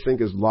 And they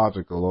think it's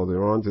logical, or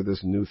they're onto this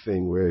new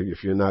thing where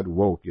if you're not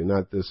woke, you're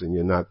not this and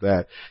you're not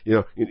that.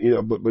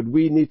 But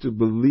we need to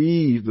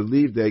believe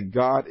that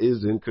God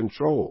is in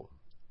control.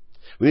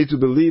 We need to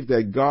believe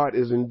that God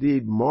is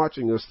indeed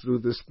marching us through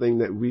this thing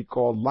that we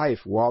call life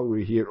while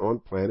we're here on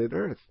planet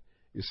Earth.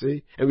 You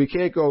see? And we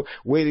can't go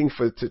waiting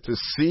to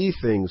see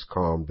things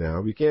calm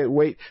down. We can't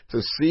wait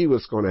to see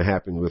what's going to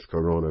happen with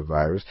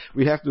coronavirus.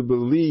 We have to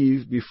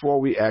believe before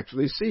we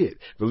actually see it.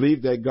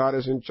 Believe that God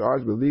is in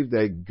charge. Believe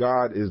that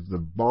God is the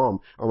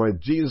balm.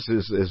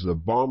 Jesus is the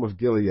balm of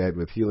Gilead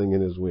with healing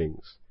in his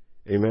wings.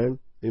 Amen?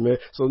 Amen.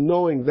 So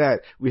knowing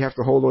that, we have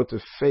to hold on to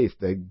faith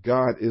that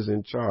God is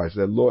in charge,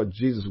 that Lord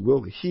Jesus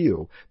will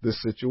heal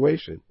this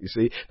situation. You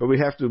see? But we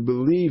have to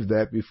believe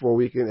that before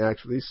we can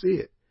actually see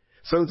it.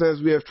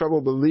 Sometimes we have trouble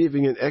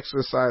believing and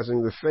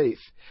exercising the faith,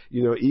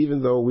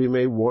 even though we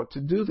may want to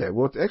do that,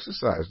 want to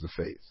exercise the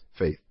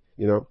faith.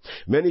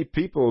 Many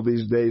people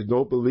these days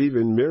don't believe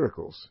in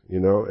miracles,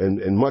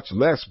 and much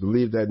less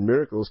believe that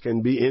miracles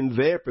can be in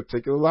their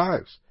particular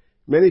lives.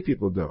 Many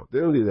people don't. They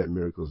don't believe that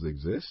miracles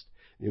exist.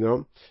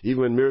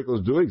 Even when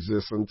miracles do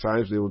exist,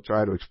 sometimes they will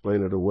try to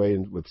explain it away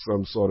with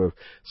some sort of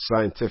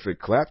scientific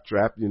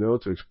claptrap,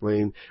 to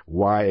explain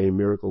why a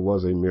miracle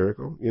was a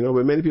miracle,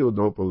 but many people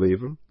don't believe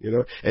them,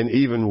 and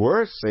even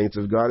worse, saints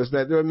of God, is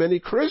that there are many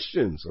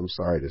Christians, I'm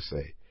sorry to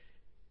say,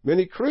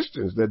 many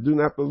Christians that do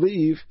not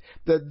believe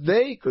that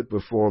they could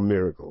perform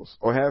miracles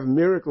or have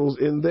miracles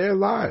in their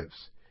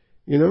lives,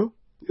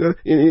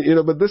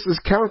 but this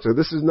is counter.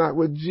 This is not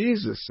what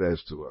Jesus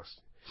says to us.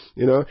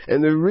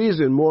 And the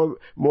reason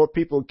more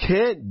people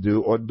can't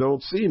do or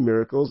don't see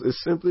miracles is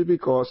simply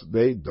because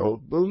they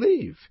don't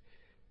believe.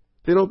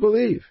 They don't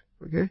believe.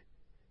 Okay?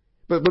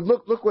 But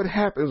look what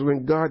happens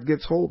when God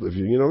gets hold of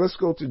you. Let's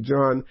go to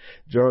John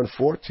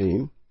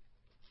 14.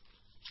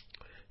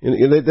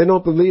 They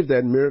don't believe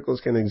that miracles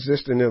can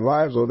exist in their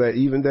lives or that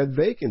even that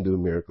they can do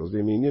miracles.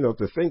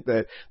 To think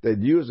that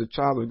you as a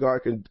child of God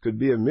could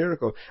be a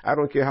miracle, I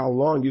don't care how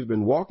long you've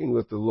been walking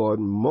with the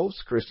Lord,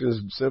 most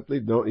Christians simply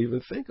don't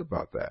even think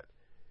about that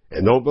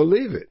and don't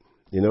believe it,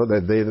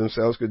 that they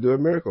themselves could do a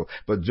miracle.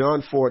 But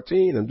John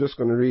 14, I'm just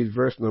going to read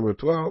verse number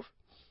 12.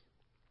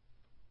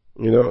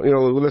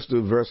 Let's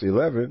do verse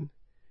 11.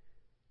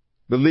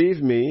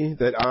 Believe me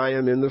that I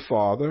am in the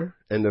Father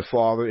and the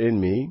Father in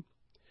me,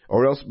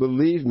 or else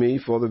believe me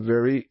for the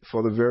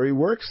very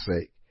work's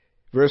sake.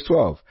 Verse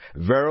 12.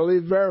 Verily,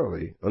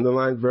 verily.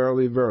 Underline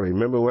verily, verily.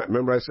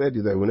 Remember I said to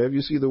you that whenever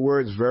you see the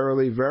words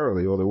verily,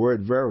 verily, or the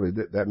word verily,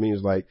 that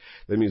means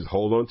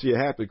hold on to your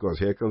hat, because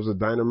here comes the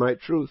dynamite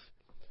truth.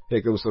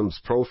 Here comes some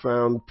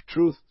profound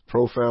truth,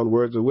 profound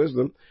words of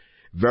wisdom.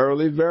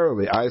 Verily,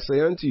 verily, I say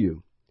unto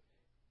you,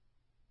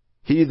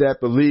 he that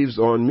believes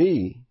on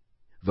me,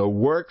 the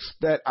works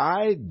that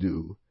I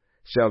do,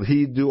 shall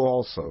he do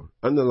also.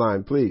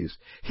 Underline, please.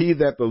 He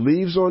that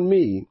believes on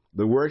me,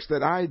 the works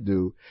that I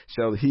do,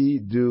 shall he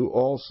do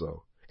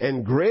also.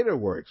 And greater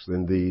works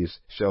than these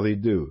shall he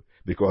do,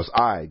 because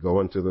I go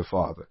unto the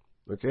Father.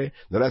 Okay?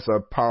 Now that's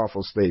a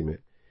powerful statement.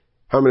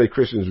 How many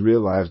Christians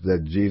realize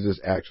that Jesus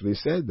actually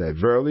said that?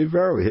 Verily,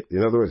 verily.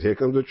 In other words, here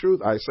comes the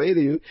truth. I say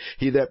to you,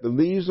 he that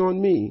believes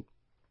on me,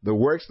 the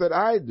works that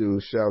I do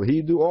shall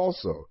he do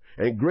also.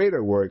 And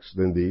greater works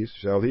than these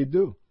shall he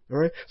do. All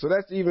right. So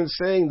that's even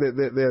saying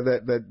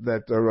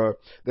that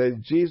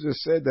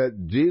Jesus said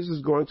that Jesus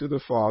is going to the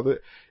Father.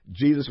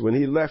 Jesus, when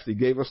he left, he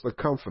gave us the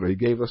Comforter. He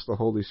gave us the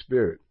Holy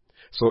Spirit.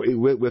 So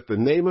with the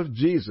name of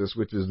Jesus,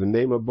 which is the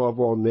name above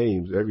all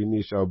names, every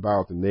knee shall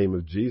bow at the name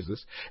of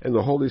Jesus, and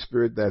the Holy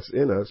Spirit that's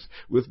in us,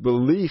 with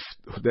belief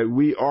that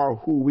we are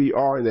who we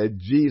are and that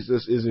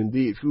Jesus is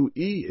indeed who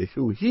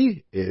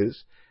he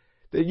is,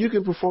 that you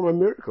can perform a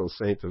miracle,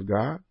 saint of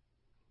God.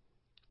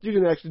 You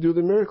can actually do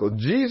the miracle.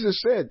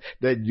 Jesus said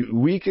that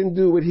we can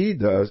do what he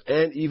does,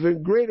 and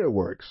even greater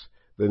works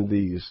than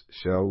these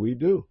shall we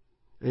do.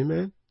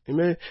 Amen?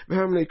 Amen? But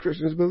how many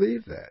Christians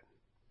believe that?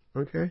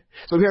 Okay?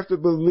 So we have to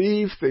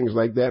believe things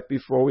like that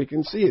before we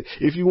can see it.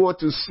 If you want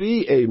to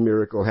see a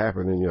miracle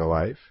happen in your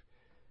life,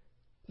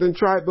 then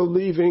try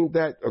believing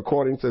that,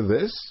 according to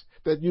this,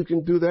 that you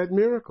can do that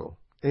miracle.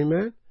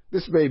 Amen?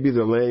 This may be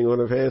the laying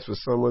on of hands for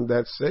someone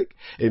that's sick.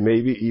 It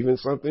may be even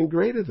something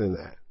greater than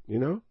that,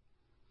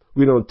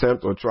 We don't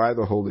tempt or try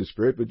the Holy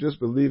Spirit, but just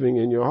believing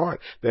in your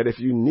heart that if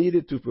you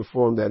needed to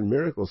perform that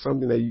miracle,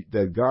 something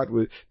that God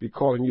would be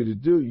calling you to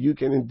do, you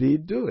can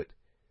indeed do it.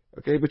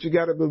 Okay, but you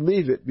got to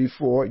believe it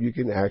before you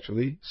can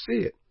actually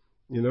see it,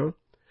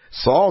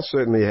 Saul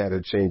certainly had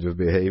a change of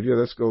behavior.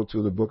 Let's go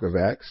to the book of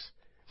Acts.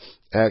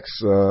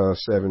 Acts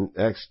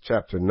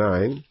chapter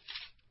 9.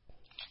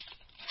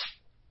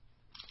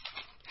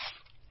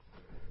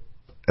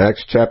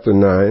 Acts chapter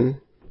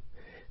 9.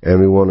 And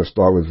we want to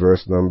start with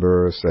verse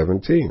number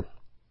 17.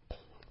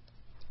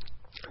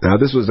 Now,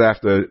 this was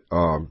after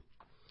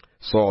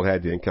Saul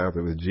had the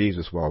encounter with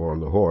Jesus while on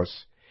the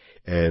horse,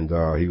 and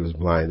he was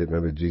blinded.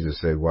 Remember, Jesus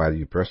said, "Why do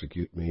you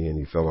persecute me?" And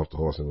he fell off the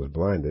horse and was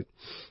blinded.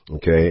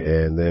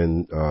 Okay, and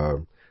then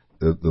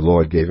the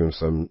Lord gave him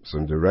some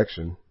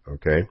direction.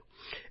 Okay,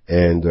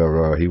 and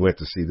he went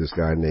to see this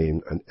guy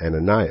named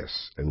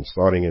Ananias. And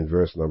starting in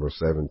verse number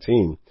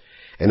 17.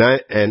 And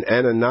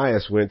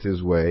Ananias went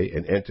his way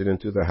and entered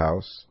into the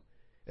house,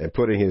 and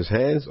putting his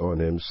hands on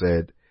him,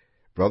 said,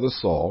 Brother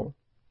Saul,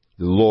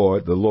 the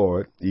Lord,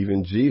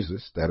 even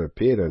Jesus, that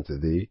appeared unto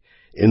thee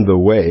in the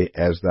way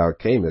as thou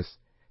camest,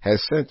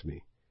 has sent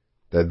me,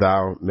 that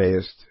thou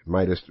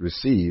mightest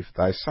receive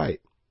thy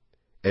sight,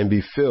 and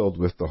be filled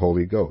with the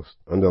Holy Ghost.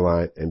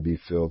 Underline, and be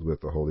filled with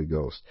the Holy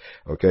Ghost.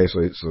 Okay, so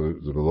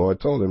the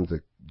Lord told him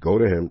to go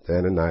to him, to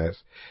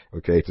Ananias,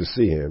 okay, to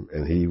see him,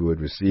 and he would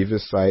receive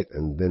his sight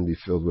and then be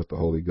filled with the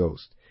Holy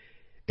Ghost.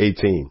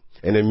 18.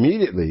 And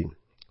immediately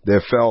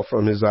there fell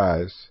from his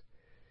eyes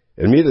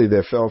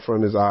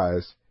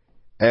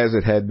as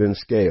it had been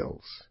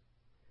scales.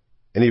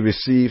 And he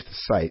received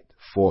sight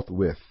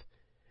forthwith,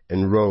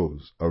 and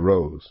arose,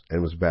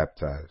 and was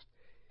baptized.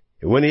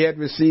 And when he had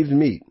received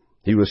meat,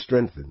 he was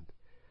strengthened.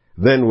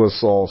 Then was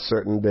Saul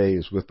certain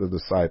days with the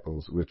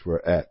disciples which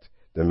were at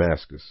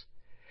Damascus.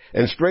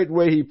 And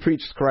straightway he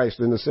preached Christ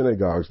in the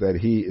synagogues, that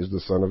he is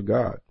the Son of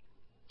God.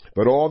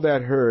 But all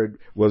that heard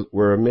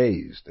were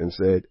amazed, and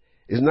said,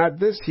 Is not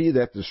this he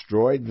that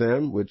destroyed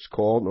them which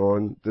called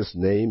on this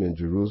name in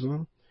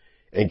Jerusalem,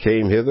 and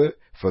came hither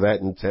for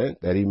that intent,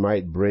 that he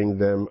might bring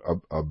them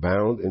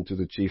abound into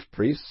the chief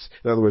priests?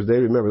 In other words,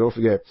 don't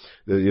forget,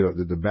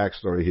 the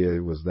backstory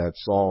here was that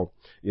Saul,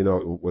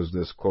 was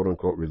this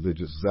quote-unquote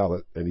religious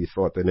zealot, and he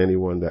thought that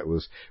anyone that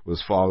was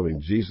following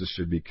Jesus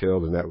should be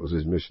killed, and that was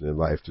his mission in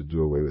life, to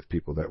do away with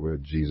people that were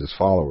Jesus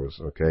followers,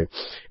 okay?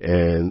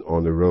 And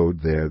on the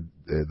road there,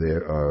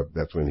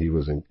 that's when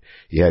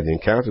he had the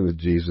encounter with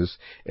Jesus,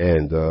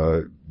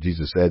 and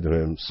Jesus said to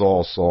him,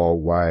 Saul, Saul,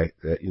 why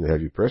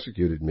have you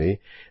persecuted me?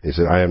 And he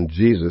said, I am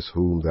Jesus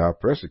whom thou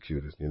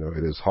persecutest.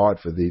 It is hard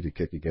for thee to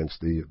kick against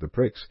the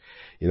pricks.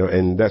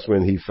 And that's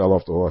when he fell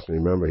off the horse,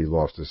 and remember, he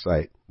lost his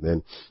sight.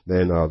 Then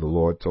the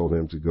Lord told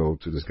him to go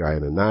to this guy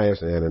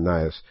Ananias, and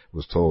Ananias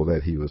was told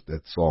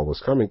that Saul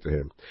was coming to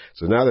him.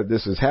 So now that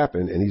this has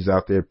happened, and he's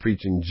out there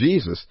preaching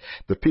Jesus,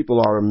 the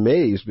people are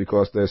amazed,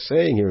 because they're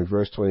saying here in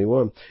verse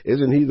 21,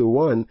 isn't he the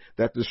one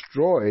that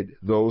destroyed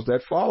those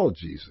that followed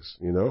Jesus,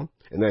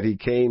 and that he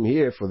came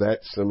here for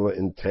that similar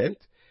intent?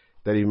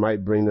 that he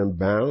might bring them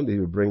bound. He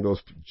would bring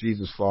those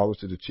Jesus followers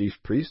to the chief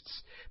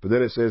priests. But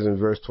then it says in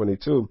verse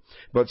 22,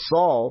 but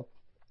Saul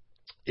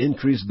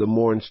increased the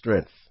more in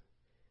strength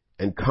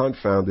and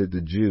confounded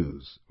the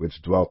Jews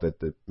which dwelt at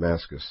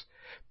Damascus,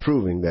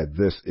 proving that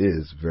this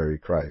is very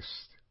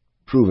Christ.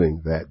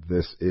 Proving that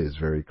this is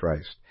very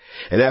Christ.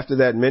 And after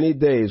that, many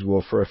days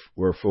were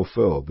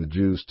fulfilled. The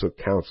Jews took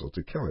counsel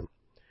to kill him.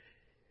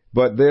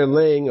 But their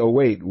laying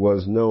await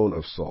was known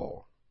of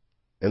Saul,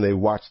 and they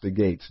watched the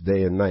gates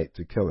day and night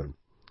to kill him.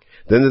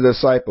 Then the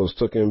disciples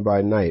took him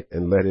by night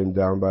and let him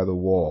down by the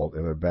wall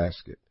in a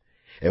basket.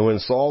 And when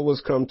Saul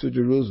was come to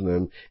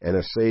Jerusalem and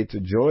essayed to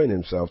join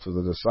himself to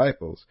the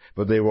disciples,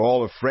 but they were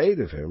all afraid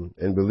of him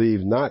and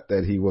believed not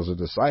that he was a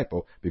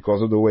disciple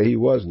because of the way he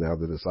was now.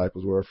 The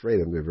disciples were afraid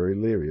of him. They're very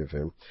leery of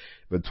him.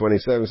 But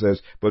 27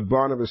 says, but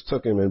Barnabas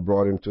took him and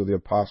brought him to the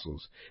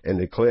apostles and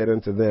declared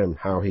unto them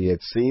how he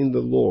had seen the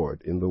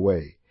Lord in the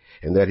way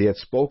and that he had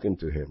spoken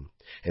to him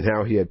and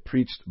how he had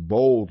preached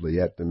boldly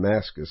at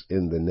Damascus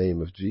in the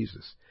name of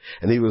Jesus.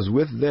 And he was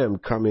with them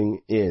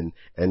coming in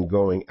and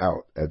going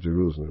out at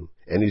Jerusalem.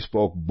 And he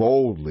spoke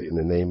boldly in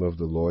the name of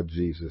the Lord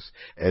Jesus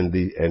and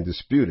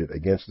disputed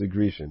against the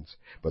Grecians,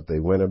 but they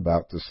went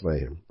about to slay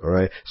him. All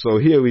right. So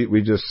here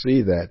we just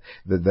see that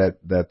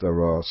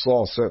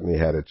Saul certainly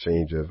had a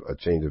change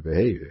of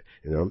behavior.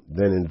 You know.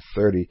 Then in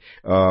 30,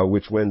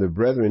 which when the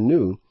brethren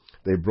knew,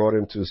 they brought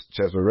him to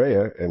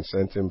Caesarea and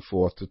sent him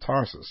forth to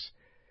Tarsus.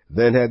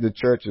 Then had the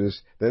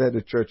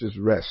churches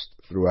rest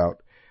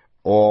throughout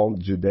all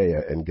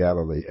Judea and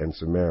Galilee and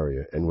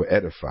Samaria, and were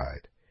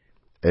edified,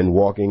 and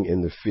walking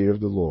in the fear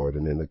of the Lord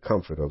and in the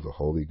comfort of the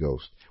Holy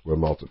Ghost were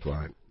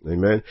multiplied.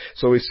 Amen.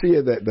 So we see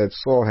that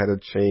Saul had a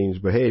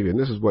changed behavior, and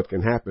this is what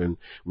can happen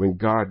when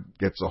God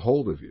gets a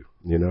hold of you.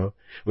 You know,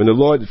 when the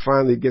Lord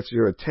finally gets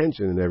your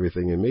attention and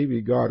everything, and maybe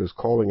God is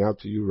calling out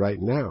to you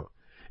right now,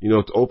 you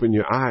know, to open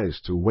your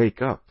eyes, to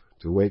wake up.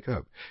 To wake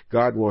up.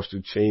 God wants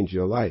to change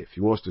your life. He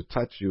wants to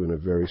touch you in a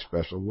very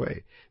special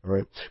way. All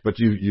right. But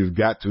you've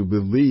got to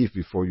believe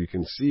before you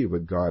can see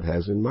what God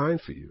has in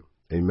mind for you.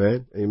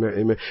 Amen. Amen.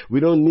 Amen.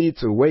 We don't need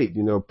to wait.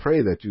 You know,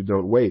 pray that you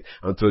don't wait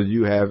until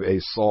you have a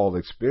Saul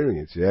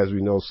experience. As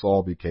we know,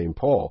 Saul became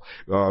Paul.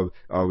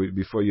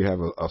 Before you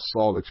have a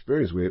Saul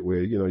experience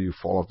where, you know, you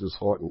fall off this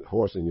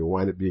horse and you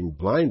wind up being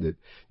blinded,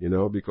 you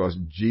know, because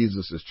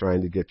Jesus is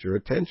trying to get your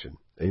attention.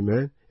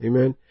 Amen.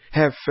 Amen.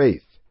 Have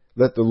faith.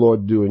 Let the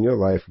Lord do in your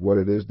life what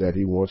it is that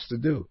he wants to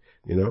do,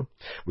 you know.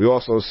 We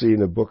also see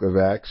in the book of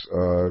Acts,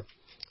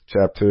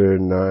 chapter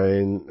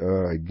 9,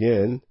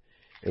 again,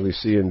 and we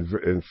see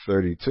in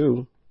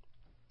 32,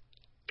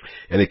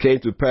 and it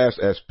came to pass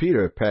as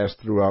Peter passed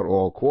throughout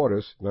all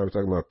quarters, now we're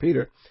talking about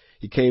Peter,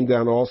 he came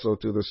down also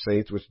to the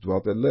saints which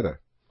dwelt at Lydda.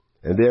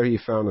 And there he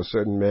found a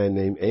certain man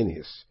named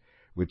Aeneas,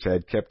 which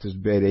had kept his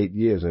bed 8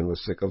 years and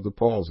was sick of the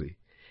palsy.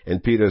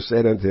 And Peter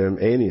said unto him,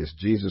 Aeneas,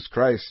 Jesus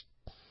Christ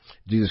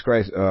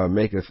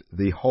maketh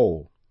thee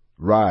whole.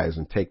 Rise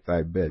and take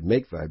thy bed,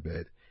 make thy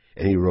bed.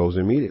 And he rose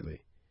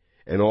immediately.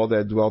 And all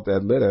that dwelt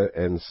at Lydda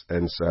and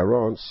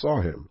Saron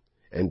saw him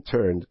and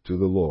turned to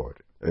the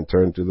Lord.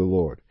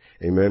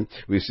 Amen.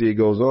 We see it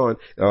goes on.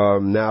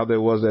 Now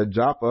there was at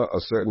Joppa a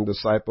certain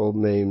disciple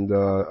named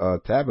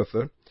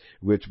Tabitha,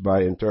 which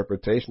by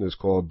interpretation is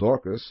called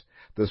Dorcas.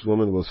 This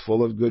woman was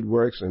full of good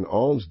works and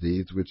alms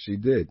deeds which she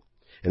did.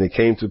 And it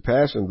came to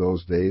pass in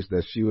those days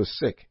that she was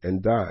sick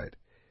and died,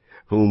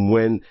 whom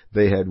when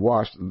they had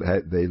washed,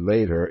 they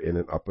laid her in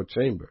an upper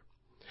chamber.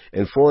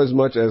 And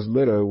forasmuch as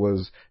Lydda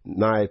was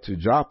nigh to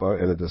Joppa,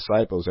 and the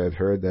disciples had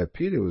heard that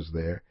Peter was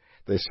there,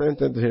 they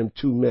sent unto him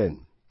 2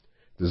 men,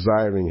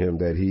 desiring him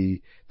that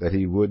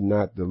he would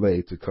not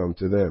delay to come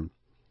to them.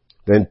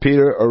 Then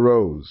Peter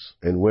arose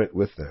and went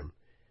with them.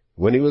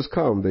 When he was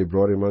come, they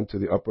brought him unto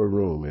the upper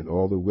room, and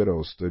all the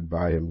widows stood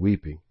by him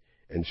weeping,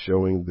 and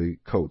showing the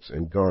coats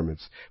and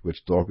garments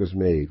which Dorcas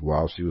made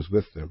while she was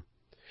with them.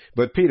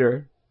 But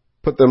Peter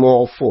put them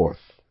all forth,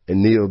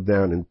 and kneeled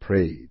down and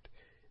prayed.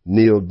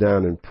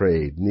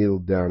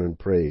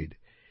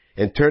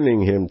 And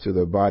turning him to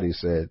the body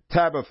said,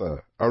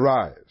 Tabitha,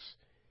 arise.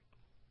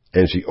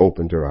 And she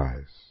opened her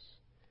eyes.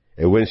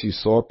 And when she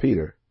saw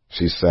Peter,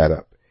 she sat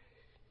up.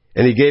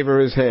 And he gave her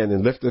his hand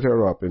and lifted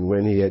her up. And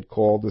when he had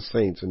called the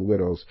saints and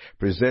widows,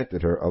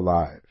 presented her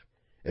alive.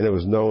 And it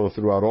was known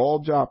throughout all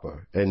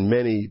Joppa, and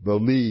many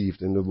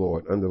believed in the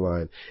Lord.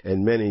 Underline,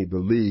 and many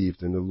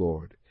believed in the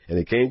Lord. And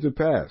it came to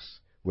pass,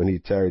 when he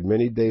tarried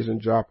many days in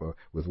Joppa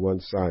with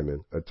one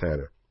Simon, a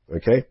tanner.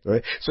 Okay? All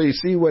right? So you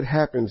see what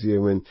happens here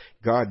when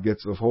God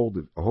gets a hold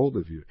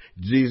of you.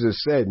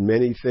 Jesus said,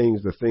 many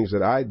things, the things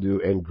that I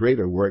do, and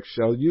greater works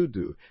shall you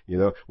do. You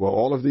know, well,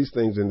 all of these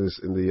things in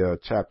the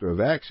chapter of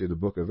Acts, the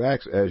book of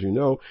Acts, as you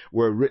know,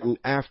 were written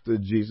after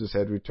Jesus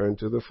had returned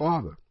to the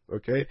Father.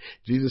 Okay?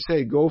 Jesus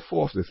said, go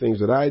forth, the things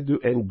that I do,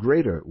 and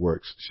greater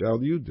works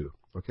shall you do.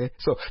 Okay?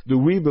 So do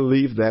we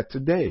believe that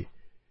today?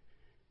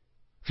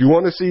 If you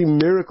want to see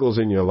miracles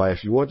in your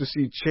life, you want to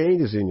see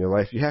changes in your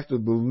life, you have to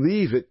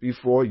believe it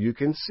before you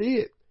can see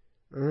it.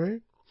 All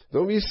right?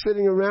 Don't be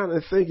sitting around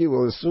and thinking,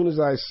 well, as soon as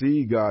I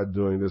see God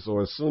doing this,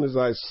 or as soon as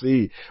I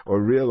see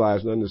or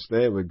realize and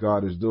understand what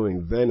God is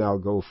doing, then I'll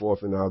go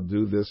forth and I'll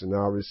do this and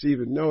I'll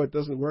receive it. No, it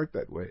doesn't work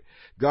that way.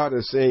 God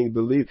is saying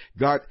believe.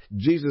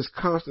 Jesus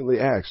constantly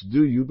asks,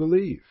 do you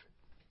believe?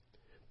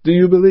 Do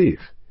you believe?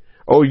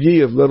 O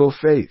ye of little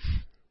faith.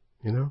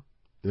 You know.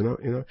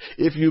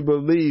 If you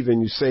believe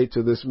and you say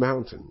to this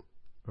mountain,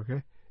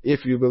 okay?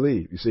 If you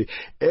believe. You see,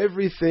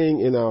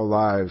 everything in our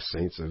lives,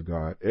 saints of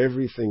God,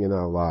 everything in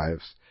our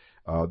lives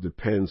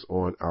depends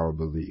on our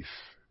belief.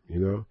 You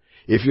know,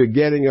 if you're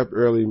getting up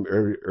early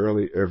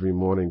every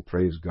morning,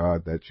 praise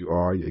God that you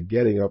are. You're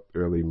getting up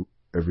early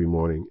every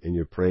morning and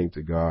you're praying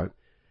to God,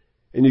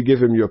 and you give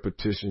Him your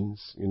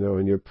petitions, you know,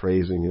 and you're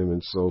praising Him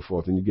and so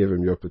forth, and you give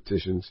Him your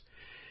petitions.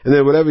 And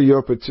then whatever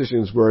your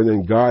petitions were, and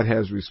then God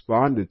has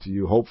responded to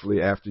you.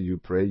 Hopefully after you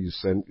pray, you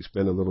spend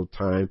a little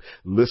time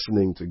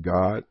listening to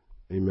God.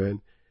 Amen.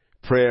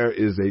 Prayer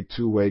is a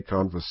two-way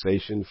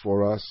conversation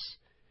for us,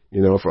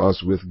 you know, for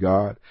us with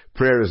God.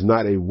 Prayer is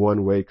not a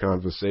one-way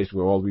conversation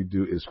where all we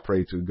do is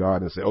pray to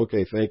God and say,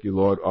 okay, thank you,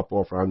 Lord, up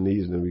off our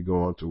knees, and then we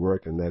go on to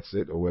work, and that's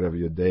it, or whatever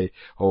your day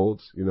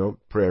holds. You know,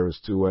 prayer is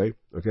two-way.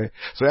 Okay.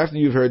 So after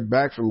you've heard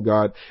back from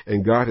God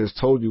and God has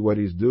told you what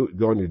He's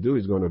going to do,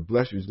 He's going to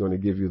bless you, He's going to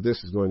give you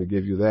this, He's going to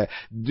give you that.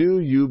 Do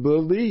you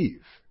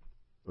believe?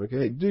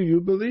 Okay. Do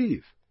you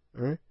believe?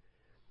 All right.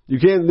 You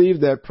can't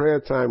leave that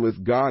prayer time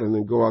with God and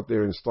then go out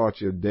there and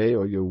start your day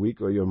or your week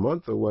or your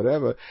month or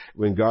whatever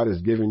when God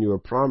has given you a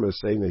promise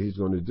saying that He's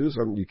going to do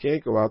something. You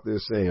can't go out there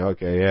saying,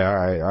 okay, yeah,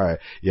 all right.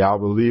 Yeah, I'll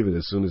believe it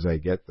as soon as I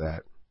get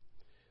that.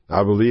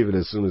 I'll believe it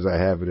as soon as I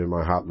have it in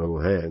my hot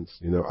little hands.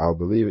 You know, I'll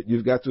believe it.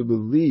 You've got to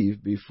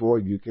believe before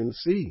you can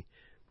see.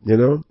 You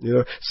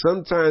know,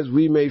 sometimes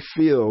we may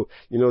feel,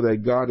 you know,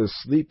 that God is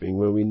sleeping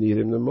when we need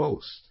Him the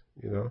most.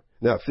 You know,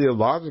 now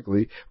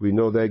theologically, we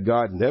know that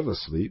God never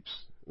sleeps.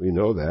 We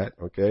know that,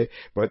 okay?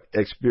 But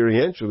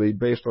experientially,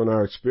 based on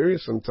our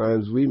experience,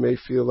 sometimes we may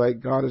feel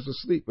like God is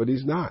asleep, but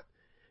He's not.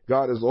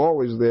 God is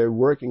always there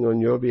working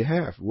on your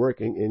behalf,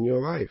 working in your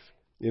life.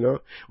 You know,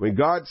 when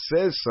God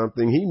says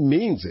something, He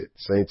means it,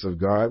 saints of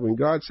God. When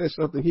God says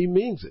something, He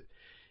means it.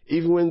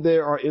 Even when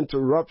there are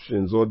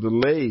interruptions or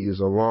delays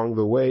along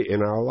the way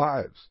in our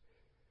lives,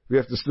 we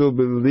have to still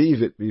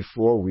believe it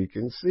before we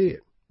can see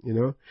it. You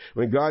know,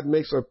 when God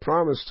makes a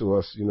promise to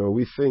us, you know,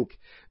 we think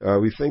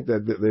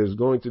that there's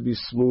going to be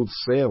smooth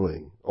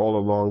sailing all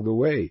along the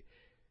way.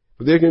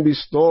 But there can be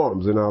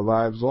storms in our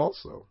lives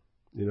also.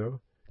 You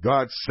know,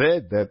 God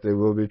said that there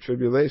will be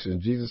tribulation.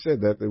 Jesus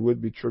said that there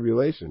would be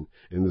tribulation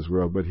in this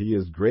world, but He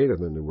is greater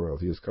than the world.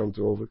 He has come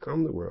to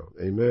overcome the world.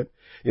 Amen.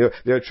 You know,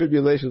 there are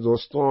tribulations or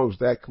storms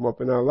that come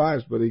up in our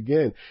lives, but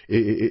again,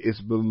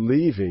 it's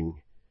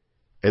believing,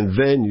 and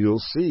then you'll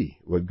see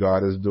what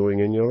God is doing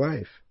in your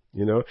life.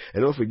 You know,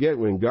 and don't forget,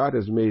 when God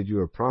has made you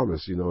a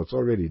promise, you know, it's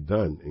already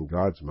done in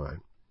God's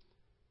mind.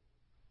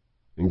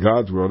 In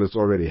God's world, it's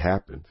already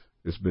happened.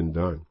 It's been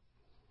done.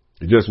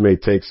 It just may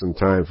take some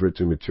time for it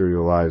to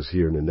materialize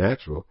here in the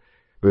natural.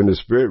 But in the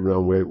spirit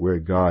realm, where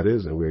God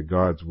is and where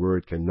God's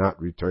word cannot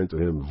return to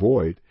Him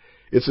void,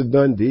 it's a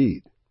done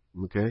deed.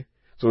 Okay?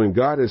 So when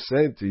God has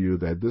said to you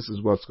that this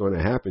is what's going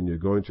to happen, you're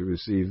going to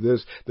receive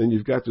this, then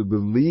you've got to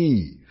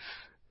believe.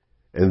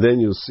 And then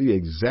you'll see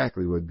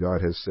exactly what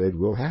God has said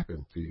will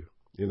happen to you,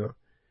 you know.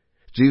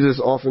 Jesus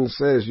often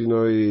says, you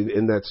know,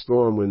 in that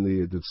storm when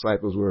the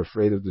disciples were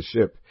afraid of the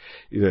ship,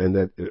 you know, and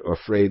that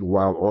afraid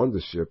while on the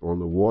ship, on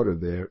the water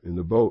there in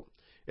the boat,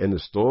 and the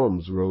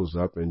storms rose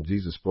up and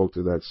Jesus spoke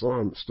to that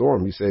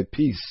storm. He said,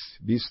 peace,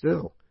 be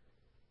still.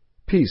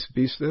 Peace,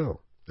 be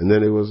still. And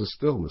then it was a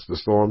stillness. The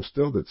storm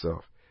stilled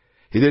itself.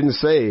 He didn't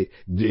say,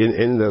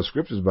 in the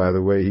scriptures, by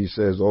the way, He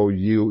says, oh,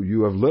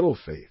 you of little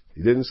faith.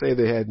 He didn't say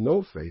they had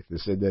no faith. He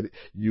said that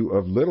you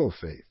of little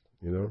faith,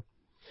 you know.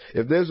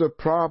 If there's a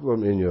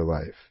problem in your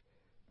life,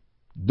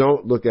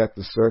 don't look at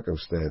the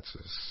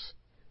circumstances.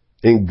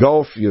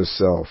 Engulf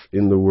yourself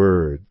in the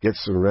Word. Get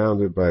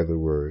surrounded by the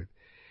Word.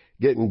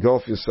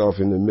 Engulf yourself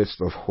in the midst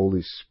of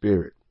Holy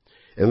Spirit.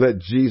 And let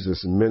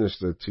Jesus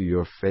minister to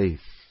your faith.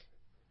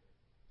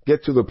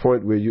 Get to the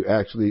point where you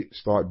actually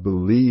start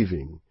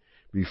believing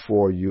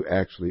before you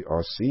actually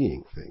are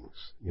seeing things,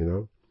 you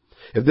know.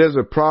 If there's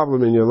a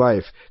problem in your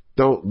life,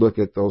 don't look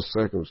at those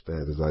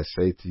circumstances. I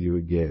say to you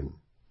again,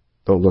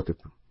 don't look at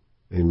them.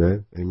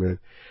 Amen. Amen.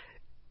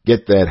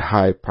 Get that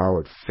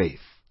high-powered faith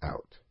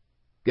out.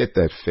 Get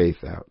that faith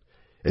out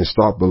and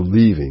start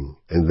believing,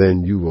 and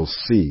then you will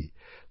see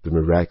the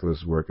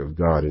miraculous work of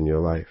God in your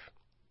life.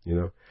 You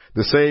know,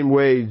 the same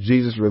way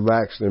Jesus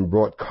relaxed and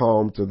brought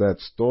calm to that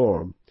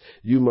storm,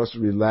 you must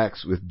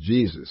relax with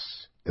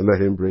Jesus and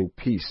let Him bring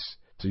peace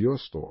to your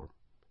storm.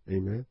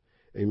 Amen.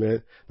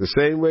 Amen. The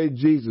same way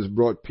Jesus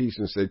brought peace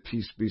and said,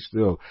 peace be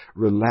still.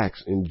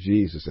 Relax in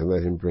Jesus and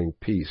let Him bring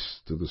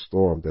peace to the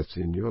storm that's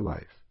in your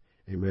life.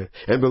 Amen.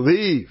 And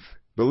believe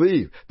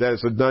that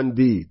it's a done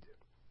deed.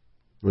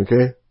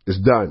 Okay? It's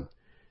done.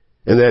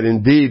 And that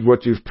indeed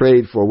what you've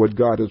prayed for, what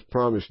God has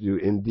promised you,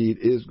 indeed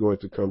is going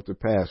to come to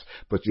pass.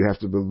 But you have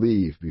to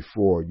believe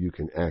before you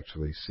can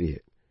actually see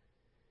it.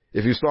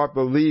 If you start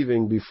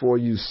believing before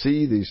you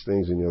see these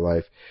things in your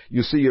life,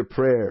 you see your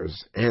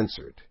prayers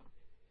answered.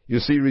 You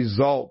see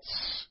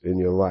results in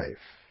your life.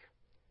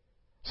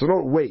 So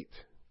don't wait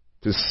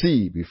to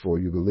see before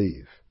you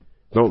believe.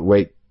 Don't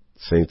wait,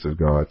 saints of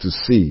God, to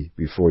see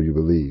before you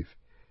believe.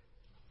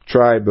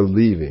 Try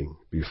believing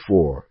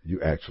before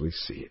you actually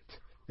see it.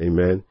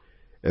 Amen.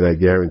 And I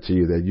guarantee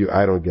you that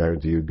I don't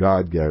guarantee you,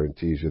 God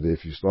guarantees you that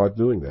if you start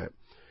doing that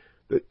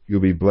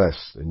you'll be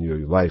blessed and your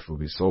life will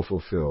be so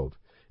fulfilled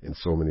in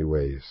so many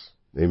ways.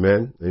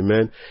 Amen.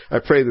 Amen. I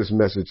pray this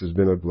message has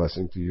been a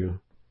blessing to you.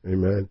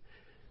 Amen.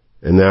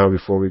 And now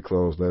before we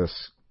close, let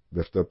us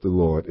lift up the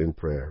Lord in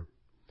prayer.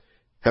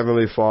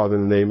 Heavenly Father,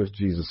 in the name of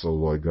Jesus, O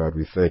Lord God,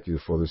 we thank you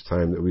for this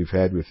time that we've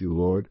had with you,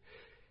 Lord.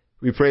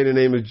 We pray in the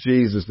name of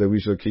Jesus that we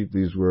shall keep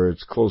these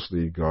words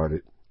closely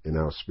guarded in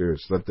our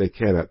spirits, that they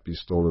cannot be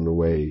stolen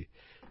away,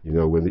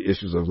 when the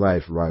issues of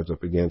life rise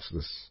up against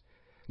us.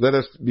 Let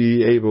us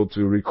be able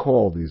to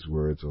recall these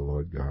words, O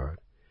Lord God.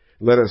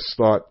 Let us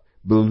start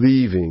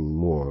believing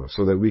more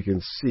so that we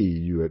can see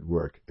you at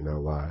work in our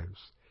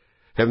lives.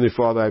 Heavenly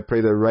Father, I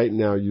pray that right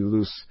now you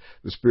loose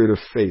the spirit of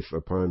faith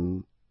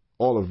upon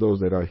all of those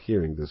that are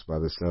hearing this by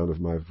the sound of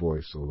my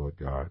voice, O Lord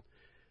God.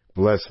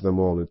 Bless them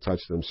all and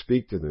touch them.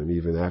 Speak to them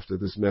even after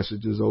this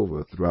message is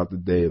over, throughout the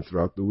day and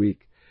throughout the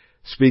week.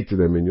 Speak to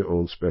them in your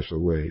own special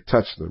way.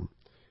 Touch them.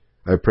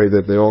 I pray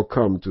that they all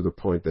come to the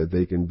point that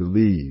they can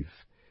believe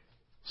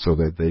so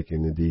that they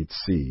can indeed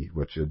see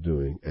what you're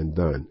doing and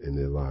done in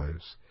their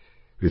lives.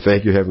 We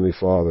thank you, Heavenly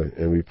Father,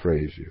 and we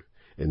praise you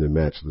in the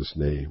matchless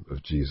name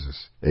of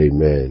Jesus.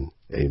 Amen,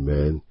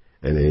 amen,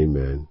 and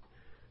amen.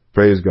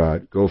 Praise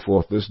God. Go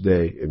forth this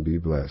day and be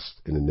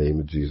blessed in the name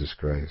of Jesus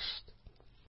Christ.